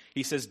 there,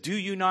 he says, do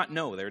you not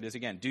know, there it is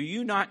again, do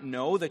you not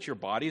know that your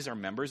bodies are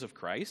members of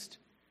Christ?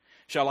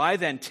 Shall I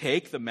then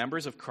take the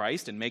members of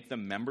Christ and make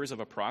them members of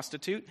a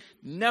prostitute?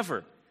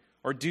 Never.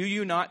 Or do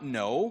you not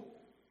know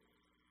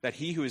that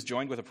he who is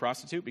joined with a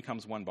prostitute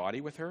becomes one body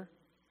with her?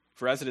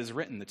 For as it is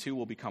written, the two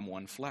will become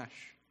one flesh.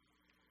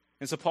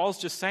 And so Paul's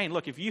just saying,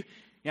 look,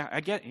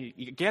 I get it.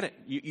 You get it.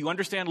 You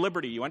understand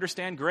liberty. You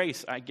understand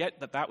grace. I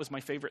get that was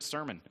my favorite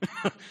sermon.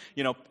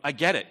 I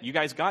get it. You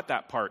guys got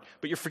that part.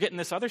 But you're forgetting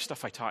this other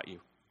stuff I taught you.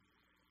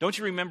 Don't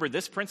you remember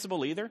this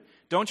principle either?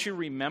 Don't you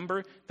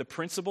remember the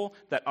principle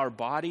that our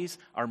bodies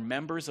are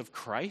members of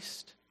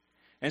Christ?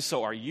 And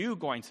so are you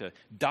going to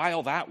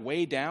dial that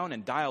way down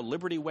and dial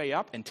liberty way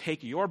up and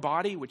take your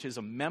body, which is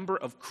a member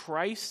of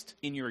Christ,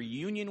 in your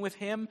union with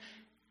him,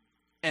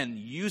 and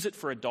use it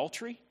for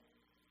adultery?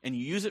 And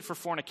use it for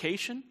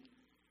fornication?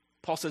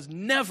 Paul says,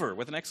 never,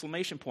 with an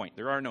exclamation point.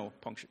 There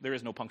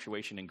is no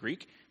punctuation in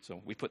Greek,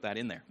 so we put that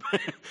in there.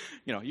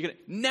 You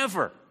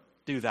never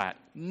do that.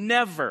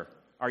 Never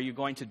are you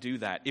going to do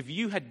that. If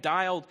you had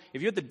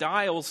the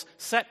dials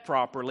set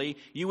properly,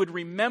 you would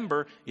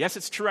remember, yes,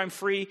 it's true I'm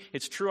free,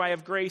 it's true I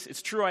have grace,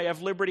 it's true I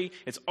have liberty,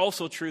 it's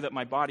also true that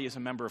my body is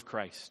a member of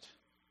Christ.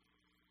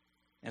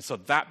 And so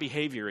that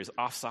behavior is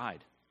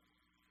offside.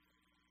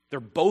 They're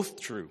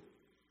both true.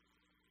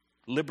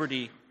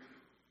 Liberty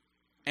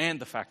and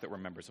the fact that we're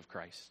members of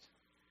Christ.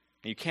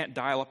 And you can't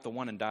dial up the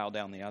one and dial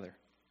down the other.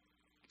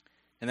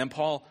 And then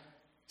Paul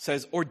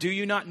says, or do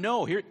you not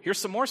know? Here's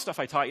some more stuff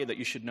I taught you that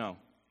you should know.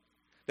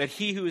 That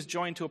he who is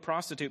joined to a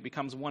prostitute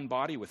becomes one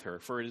body with her,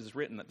 for it is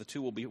written that the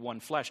two will be one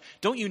flesh.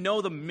 Don't you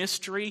know the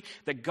mystery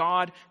that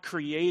God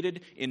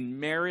created in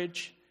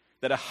marriage?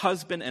 That a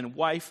husband and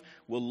wife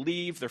will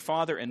leave their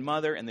father and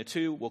mother, and the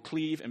two will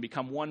cleave and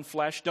become one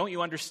flesh. Don't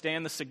you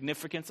understand the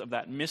significance of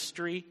that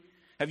mystery?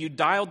 Have you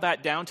dialed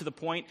that down to the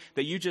point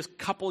that you just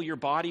couple your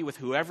body with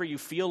whoever you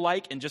feel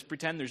like and just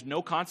pretend there's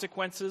no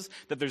consequences,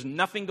 that there's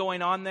nothing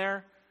going on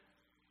there?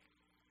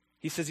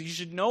 He says you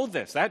should know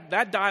this.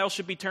 That dial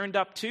should be turned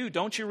up too.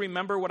 Don't you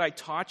remember what I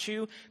taught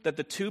you? That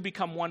the two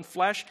become one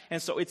flesh,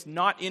 and so it's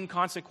not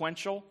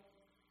inconsequential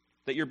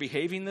that you're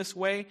behaving this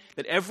way,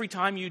 that every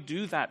time you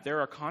do that, there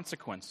are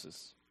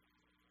consequences.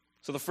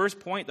 So the first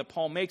point that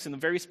Paul makes in the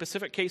very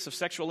specific case of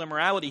sexual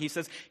immorality, he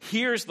says,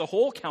 here's the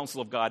whole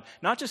counsel of God,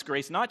 not just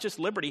grace, not just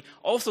liberty,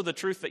 also the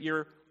truth that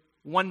you're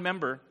one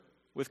member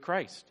with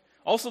Christ.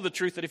 Also the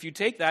truth that if you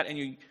take that and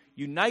you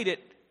unite it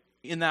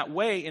in that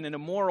way, in an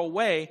immoral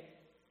way,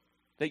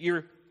 that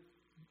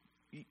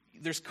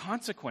there's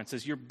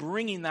consequences. You're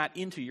bringing that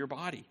into your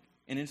body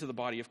and into the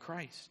body of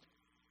Christ.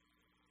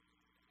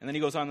 And then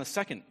he goes on the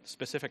second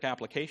specific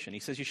application. He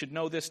says, you should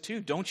know this too.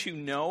 Don't you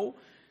know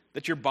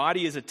that your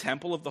body is a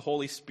temple of the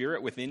Holy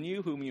Spirit within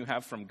you, whom you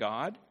have from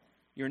God?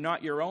 You're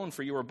not your own,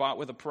 for you were bought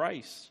with a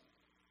price.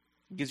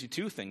 He gives you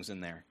two things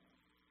in there.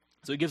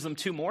 So he gives them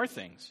two more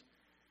things.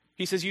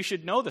 He says, you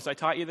should know this. I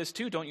taught you this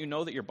too. Don't you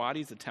know that your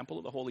body is the temple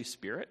of the Holy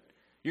Spirit?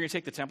 You're going to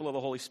take the temple of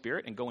the Holy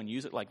Spirit and go and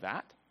use it like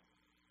that?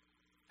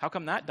 How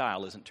come that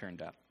dial isn't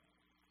turned up?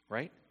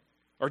 Right?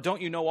 Or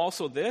don't you know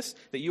also this,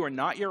 that you are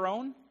not your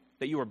own,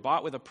 that you were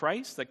bought with a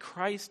price, that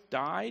Christ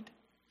died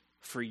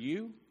for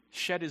you,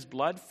 shed his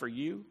blood for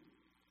you?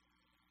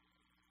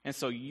 And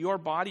so your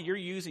body, you're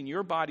using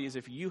your body as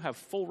if you have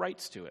full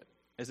rights to it,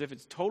 as if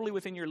it's totally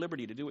within your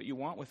liberty to do what you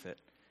want with it.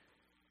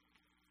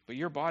 But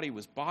your body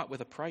was bought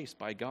with a price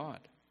by God.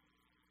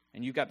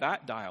 And you got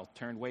that dial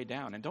turned way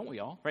down. And don't we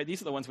all? Right?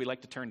 These are the ones we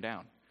like to turn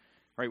down.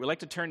 Right? We like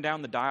to turn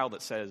down the dial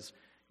that says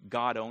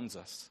God owns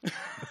us,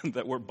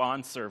 that we're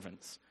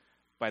bondservants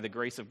by the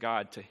grace of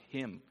God to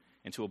him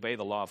and to obey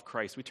the law of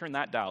Christ. We turn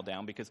that dial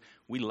down because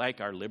we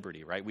like our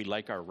liberty, right? We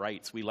like our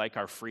rights. We like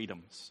our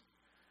freedoms,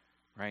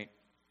 right?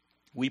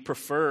 We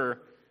prefer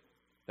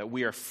that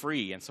we are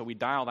free, and so we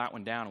dial that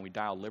one down and we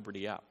dial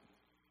liberty up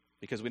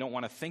because we don't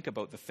want to think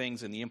about the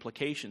things and the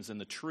implications and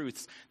the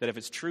truths that if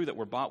it's true that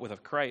we're bought with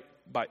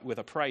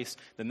a price,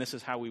 then this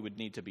is how we would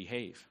need to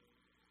behave,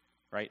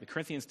 right? The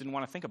Corinthians didn't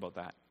want to think about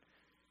that,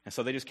 and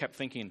so they just kept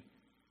thinking,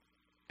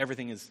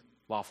 everything is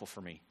lawful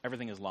for me.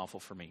 Everything is lawful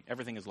for me.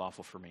 Everything is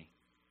lawful for me.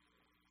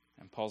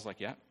 And Paul's like,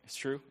 yeah, it's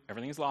true.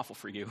 Everything is lawful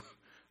for you,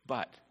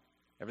 but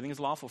everything is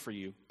lawful for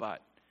you,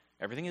 but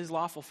everything is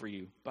lawful for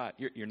you, but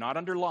you're not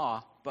under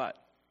law, but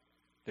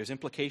there's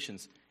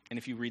implications. And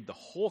if you read the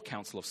whole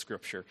counsel of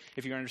Scripture,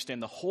 if you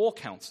understand the whole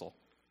counsel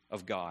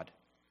of God,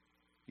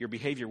 your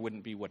behavior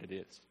wouldn't be what it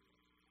is.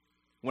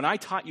 When I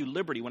taught you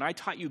liberty, when I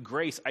taught you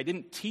grace, I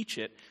didn't teach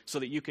it so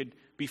that you could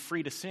be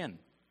free to sin.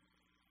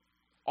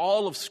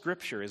 All of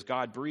Scripture is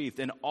God-breathed,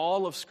 and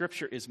all of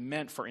Scripture is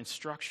meant for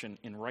instruction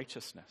in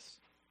righteousness.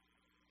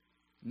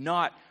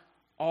 Not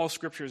all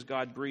Scripture is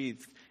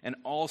God-breathed, and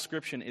all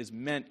Scripture is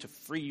meant to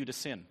free you to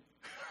sin.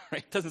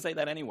 Right? It doesn't say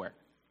that anywhere.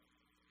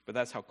 But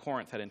that's how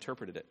Corinth had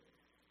interpreted it.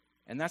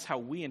 And that's how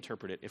we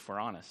interpret it if we're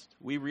honest.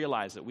 We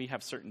realize that we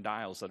have certain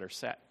dials that are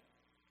set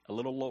a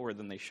little lower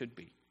than they should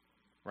be.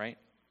 Right?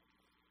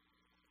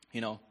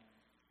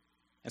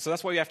 And so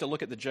that's why we have to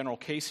look at the general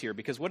case here,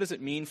 because what does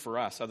it mean for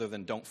us other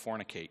than don't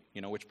fornicate,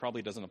 which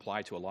probably doesn't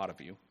apply to a lot of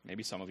you,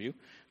 maybe some of you.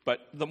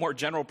 But the more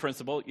general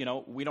principle,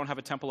 we don't have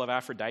a temple of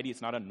Aphrodite.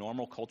 It's not a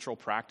normal cultural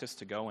practice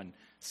to go and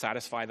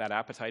satisfy that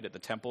appetite at the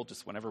temple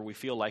just whenever we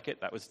feel like it.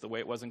 That was the way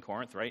it was in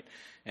Corinth, right?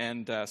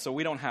 And so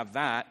we don't have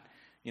that.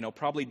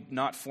 Probably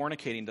not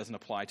fornicating doesn't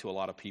apply to a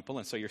lot of people.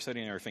 And so you're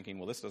sitting there thinking,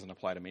 well, this doesn't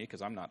apply to me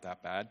because I'm not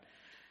that bad.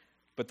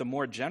 But the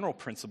more general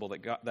principle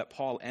that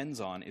Paul ends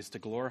on is to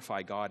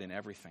glorify God in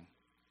everything.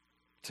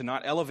 To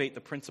not elevate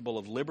the principle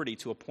of liberty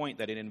to a point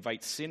that it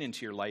invites sin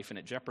into your life and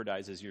it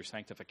jeopardizes your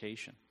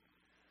sanctification,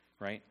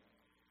 right?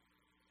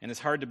 And it's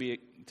hard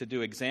to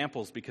do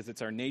examples because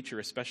it's our nature,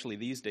 especially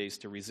these days,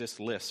 to resist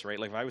lists, right?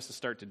 Like if I was to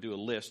start to do a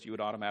list, you would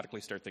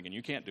automatically start thinking,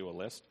 you can't do a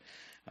list.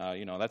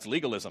 That's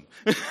legalism.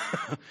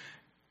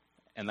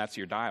 And that's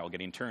your dial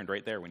getting turned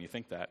right there when you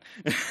think that.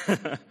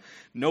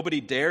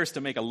 Nobody dares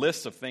to make a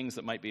list of things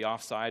that might be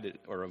offside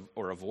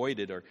or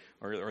avoided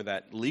or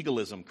that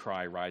legalism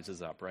cry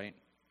rises up, right?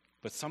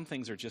 But some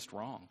things are just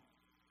wrong.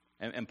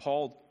 And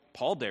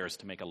Paul dares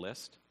to make a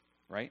list,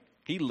 right?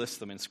 He lists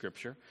them in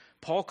Scripture.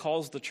 Paul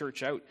calls the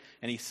church out,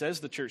 and he says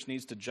the church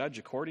needs to judge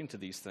according to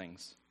these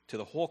things, to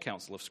the whole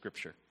counsel of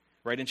Scripture.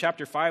 Right? In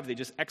chapter 5, they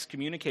just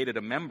excommunicated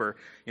a member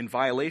in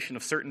violation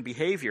of certain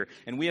behavior,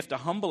 and we have to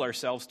humble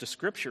ourselves to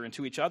Scripture and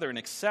to each other and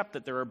accept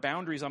that there are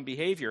boundaries on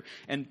behavior.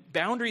 And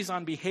boundaries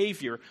on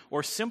behavior,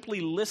 or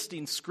simply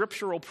listing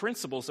scriptural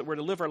principles that we're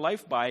to live our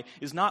life by,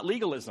 is not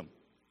legalism.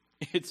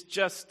 It's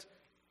just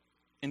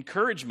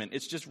encouragement.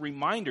 It's just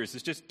reminders.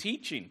 It's just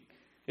teaching.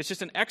 It's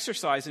just an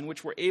exercise in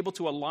which we're able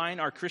to align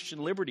our Christian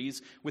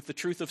liberties with the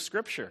truth of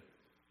Scripture.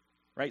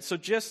 Right? So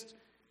just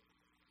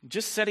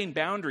setting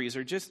boundaries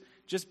or just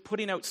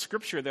putting out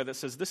Scripture there that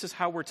says this is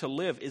how we're to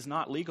live is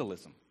not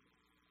legalism.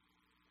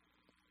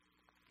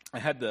 I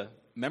had the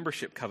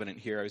membership covenant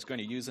here. I was going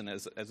to use it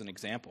as an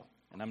example.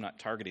 And I'm not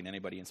targeting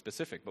anybody in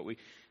specific, but we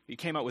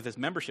came out with this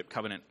membership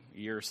covenant a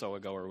year or so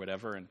ago or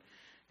whatever,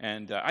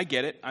 and I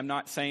get it. I'm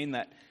not saying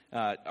that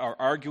or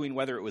arguing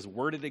whether it was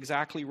worded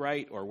exactly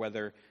right or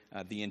whether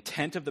the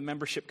intent of the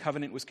membership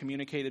covenant was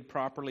communicated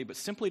properly, but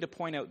simply to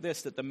point out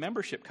this, that the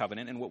membership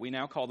covenant and what we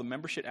now call the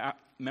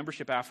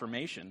membership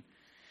affirmation,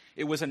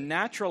 it was a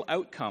natural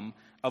outcome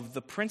of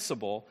the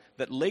principle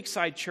that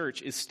Lakeside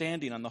Church is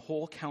standing on the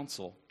whole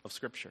counsel of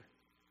Scripture.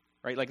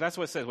 Right? Like that's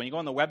what it says. When you go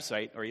on the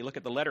website or you look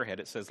at the letterhead,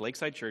 it says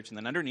Lakeside Church, and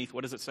then underneath,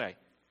 what does it say?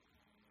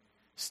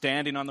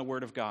 Standing on the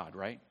Word of God,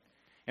 right?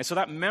 And so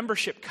that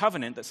membership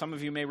covenant that some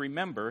of you may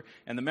remember,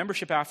 and the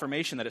membership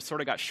affirmation that it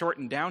sort of got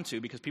shortened down to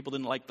because people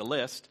didn't like the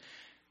list,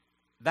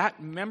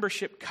 that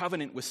membership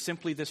covenant was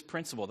simply this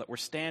principle that we're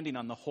standing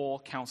on the whole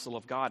counsel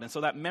of God. And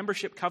so that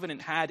membership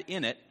covenant had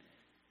in it,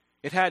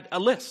 it had a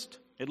list.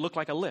 It looked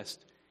like a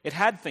list. It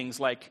had things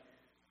like,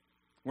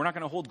 we're not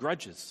going to hold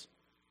grudges,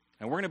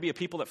 and we're going to be a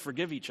people that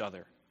forgive each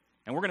other,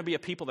 and we're going to be a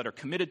people that are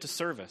committed to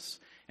service,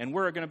 and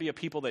we're going to be a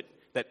people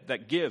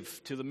that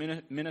give to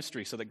the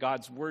ministry so that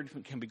God's word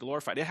can be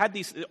glorified. It had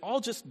these all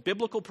just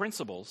biblical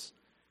principles,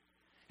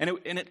 and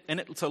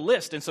it's a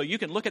list. And so you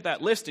can look at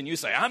that list and you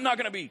say, I'm not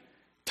going to be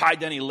tied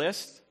to any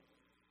list.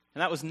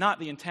 And that was not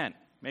the intent.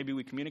 Maybe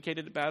we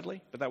communicated it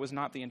badly, but that was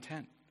not the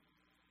intent.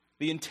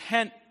 The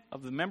intent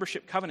of the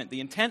membership covenant, the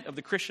intent of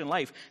the Christian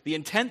life, the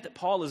intent that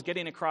Paul is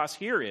getting across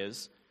here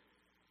is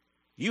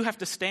you have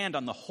to stand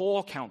on the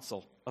whole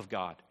counsel of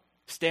God,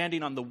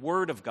 standing on the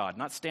Word of God,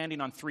 not standing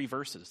on 3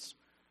 verses.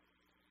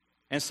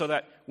 And so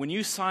that when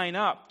you sign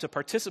up to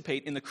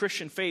participate in the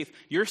Christian faith,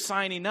 you're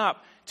signing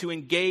up to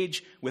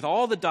engage with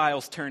all the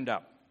dials turned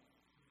up.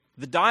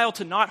 The dial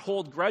to not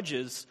hold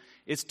grudges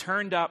is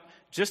turned up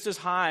just as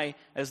high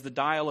as the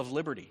dial of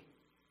liberty.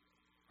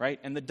 right?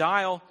 And the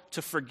dial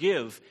to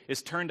forgive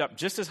is turned up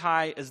just as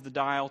high as the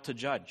dial to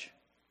judge.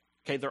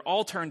 Okay, they're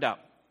all turned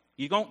up.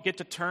 You don't get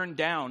to turn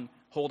down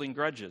holding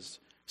grudges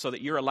so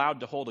that you're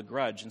allowed to hold a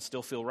grudge and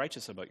still feel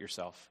righteous about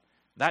yourself.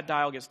 That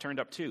dial gets turned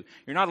up too.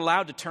 You're not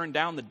allowed to turn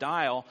down the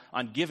dial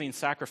on giving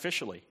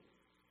sacrificially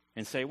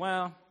and say,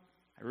 well,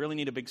 I really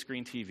need a big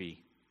screen TV.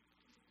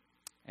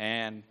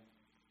 And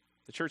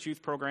the church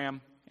youth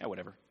program, yeah,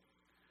 whatever.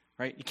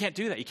 Right? You can't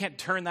do that. You can't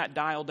turn that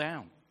dial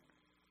down.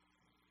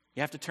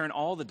 You have to turn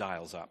all the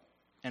dials up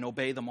and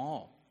obey them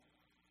all.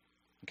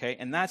 Okay?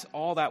 And that's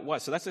all that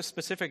was. So that's a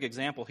specific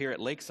example here at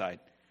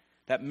Lakeside.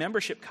 That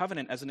membership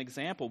covenant, as an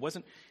example,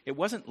 wasn't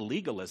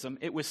legalism.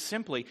 It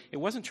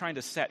wasn't trying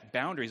to set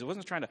boundaries. It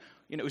wasn't trying to,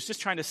 it was just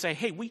trying to say,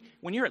 hey,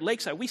 when you're at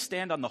Lakeside, we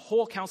stand on the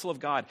whole counsel of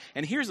God.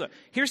 And here's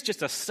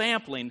just a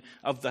sampling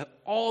of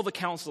all the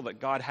counsel that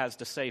God has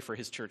to say for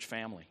his church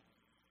family.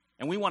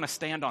 And we want to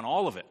stand on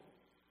all of it,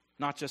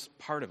 not just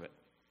part of it.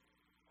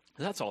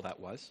 That's all that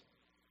was.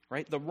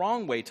 Right? The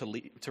wrong way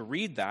to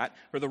read that,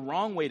 or the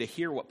wrong way to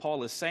hear what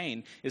Paul is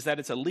saying, is that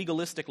it's a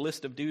legalistic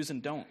list of do's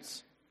and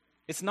don'ts.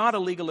 It's not a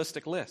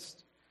legalistic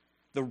list.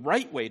 The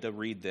right way to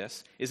read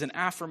this is an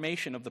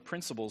affirmation of the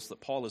principles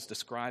that Paul is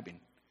describing.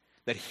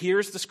 That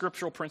here's the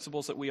scriptural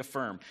principles that we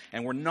affirm,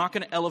 and we're not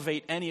going to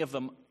elevate any of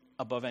them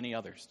above any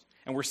others.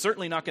 And we're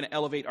certainly not going to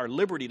elevate our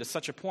liberty to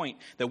such a point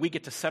that we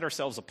get to set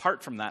ourselves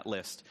apart from that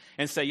list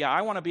and say, yeah,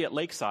 I want to be at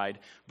Lakeside,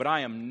 but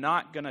I am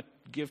not going to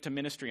give to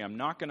ministry. I'm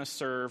not going to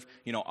serve.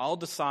 I'll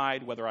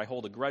decide whether I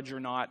hold a grudge or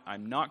not.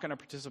 I'm not going to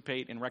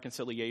participate in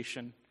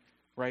reconciliation,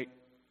 right?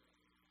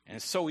 And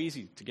it's so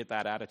easy to get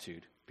that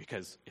attitude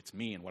because it's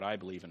me and what I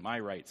believe and my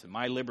rights and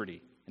my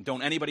liberty. And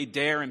don't anybody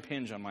dare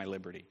impinge on my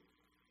liberty.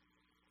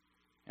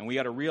 And we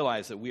got to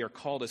realize that we are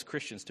called as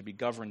Christians to be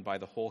governed by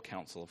the whole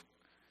counsel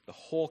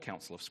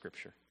of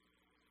Scripture.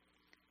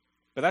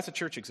 But that's a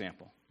church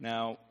example.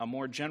 Now, a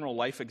more general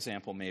life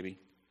example maybe,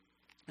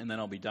 and then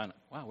I'll be done.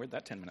 Wow, where'd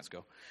that 10 minutes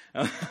go?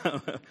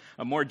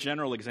 A more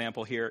general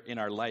example here in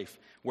our life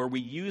where we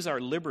use our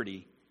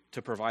liberty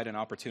to provide an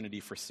opportunity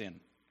for sin.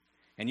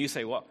 And you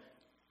say, well,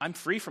 I'm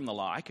free from the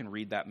law. I can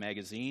read that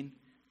magazine.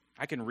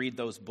 I can read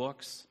those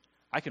books.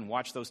 I can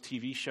watch those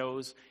TV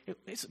shows.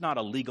 It's not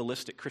a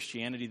legalistic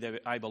Christianity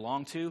that I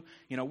belong to.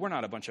 We're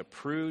not a bunch of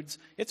prudes.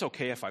 It's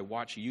okay if I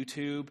watch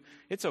YouTube.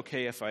 It's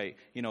okay if I,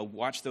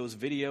 watch those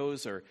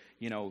videos or,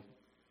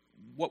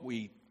 what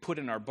we put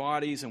in our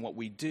bodies and what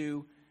we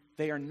do.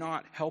 They are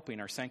not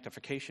helping our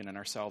sanctification and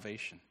our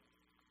salvation.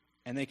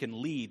 And they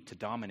can lead to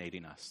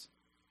dominating us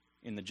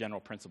in the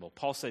general principle.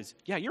 Paul says,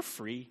 yeah, you're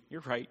free.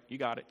 You're right. You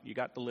got it. You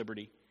got the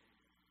liberty.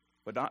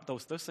 But not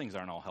those things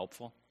aren't all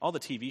helpful. All the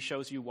TV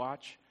shows you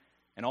watch,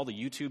 and all the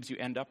YouTubes you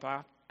end up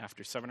at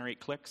after 7 or 8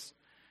 clicks,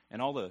 and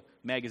all the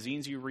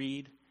magazines you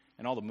read,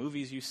 and all the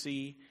movies you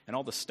see, and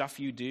all the stuff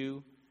you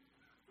do.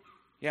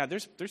 Yeah,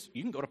 there's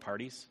you can go to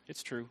parties,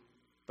 it's true,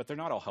 but they're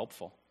not all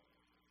helpful.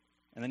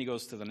 And then he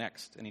goes to the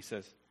next, and he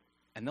says,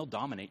 and they'll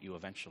dominate you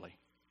eventually.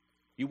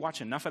 You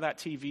watch enough of that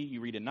TV, you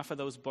read enough of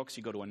those books,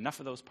 you go to enough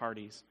of those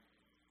parties,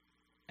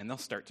 and they'll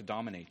start to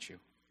dominate you.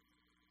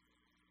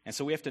 And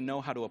so we have to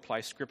know how to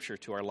apply Scripture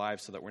to our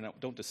lives so that we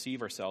don't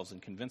deceive ourselves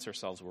and convince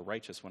ourselves we're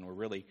righteous when we're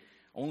really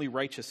only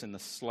righteous in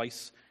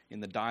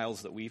the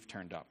dials that we've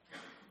turned up.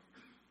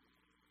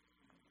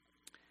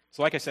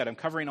 So like I said, I'm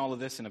covering all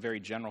of this in a very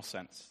general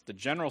sense. The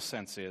general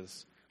sense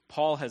is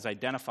Paul has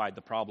identified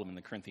the problem in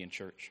the Corinthian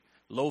church.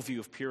 Low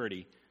view of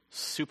purity,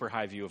 super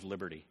high view of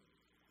liberty.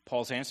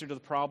 Paul's answer to the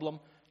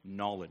problem,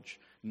 knowledge.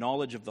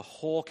 Knowledge of the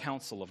whole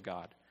counsel of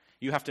God.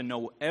 You have to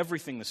know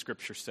everything the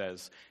Scripture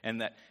says, and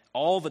that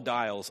all the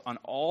dials on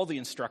all the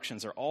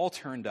instructions are all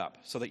turned up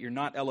so that you're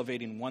not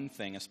elevating one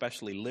thing,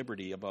 especially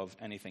liberty, above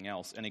anything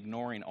else, and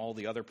ignoring all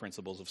the other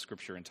principles of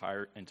Scripture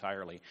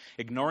entirely.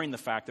 Ignoring the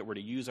fact that we're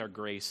to use our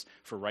grace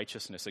for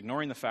righteousness.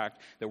 Ignoring the fact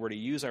that we're to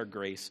use our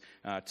grace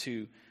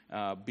to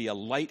be a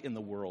light in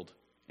the world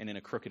and in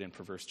a crooked and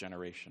perverse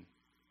generation.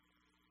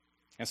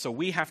 And so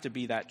we have to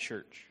be that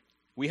church.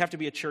 We have to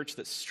be a church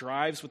that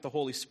strives with the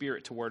Holy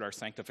Spirit toward our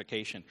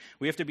sanctification.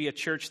 We have to be a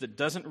church that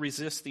doesn't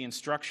resist the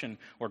instruction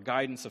or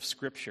guidance of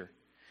Scripture.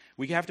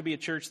 We have to be a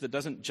church that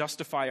doesn't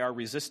justify our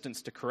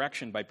resistance to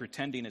correction by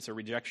pretending it's a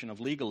rejection of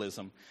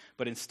legalism,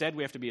 but instead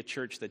we have to be a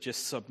church that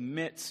just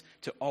submits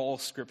to all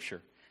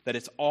Scripture, that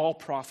it's all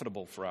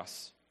profitable for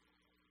us.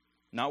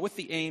 Not with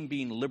the aim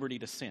being liberty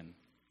to sin,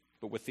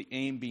 but with the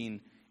aim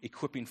being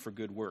equipping for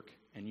good work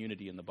and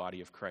unity in the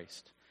body of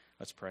Christ.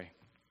 Let's pray.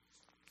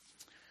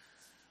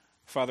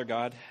 Father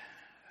God,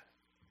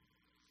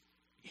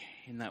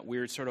 in that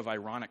weird sort of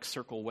ironic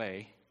circle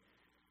way,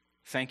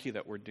 thank you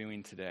that we're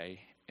doing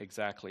today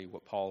exactly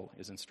what Paul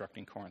is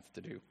instructing Corinth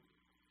to do,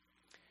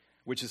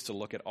 which is to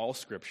look at all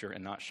Scripture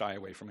and not shy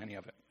away from any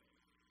of it.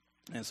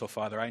 And so,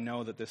 Father, I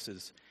know that this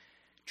is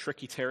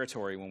tricky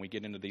territory when we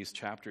get into these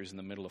chapters in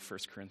the middle of 1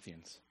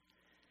 Corinthians.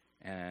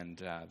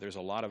 And there's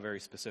a lot of very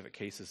specific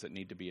cases that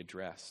need to be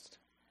addressed.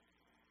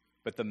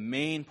 But the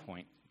main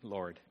point,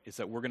 Lord, is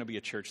that we're going to be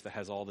a church that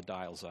has all the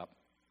dials up.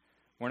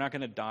 We're not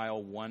going to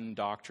dial one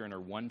doctrine or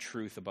one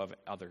truth above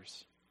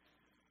others.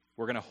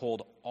 we're going to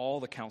hold all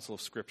the counsel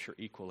of Scripture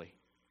equally,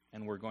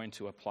 and we're going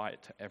to apply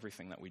it to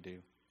everything that we do.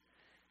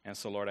 And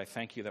so, Lord, I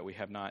thank you that we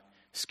have not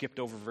skipped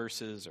over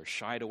verses or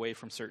shied away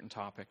from certain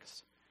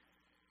topics,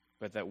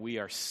 but that we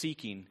are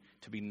seeking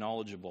to be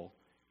knowledgeable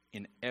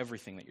in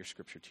everything that your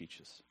Scripture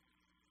teaches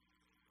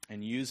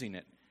and using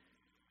it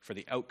for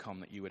the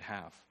outcome that you would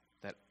have,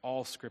 that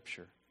all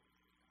Scripture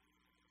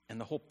and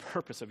the whole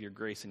purpose of your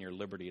grace and your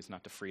liberty is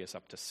not to free us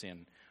up to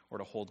sin or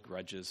to hold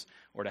grudges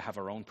or to have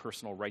our own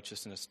personal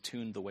righteousness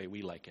tuned the way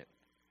we like it.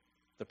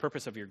 The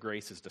purpose of your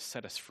grace is to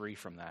set us free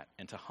from that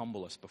and to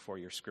humble us before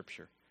your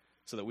Scripture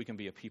so that we can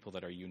be a people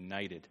that are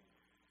united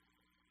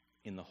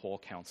in the whole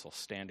counsel,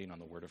 standing on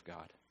the Word of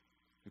God.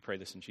 We pray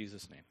this in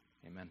Jesus' name.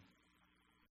 Amen.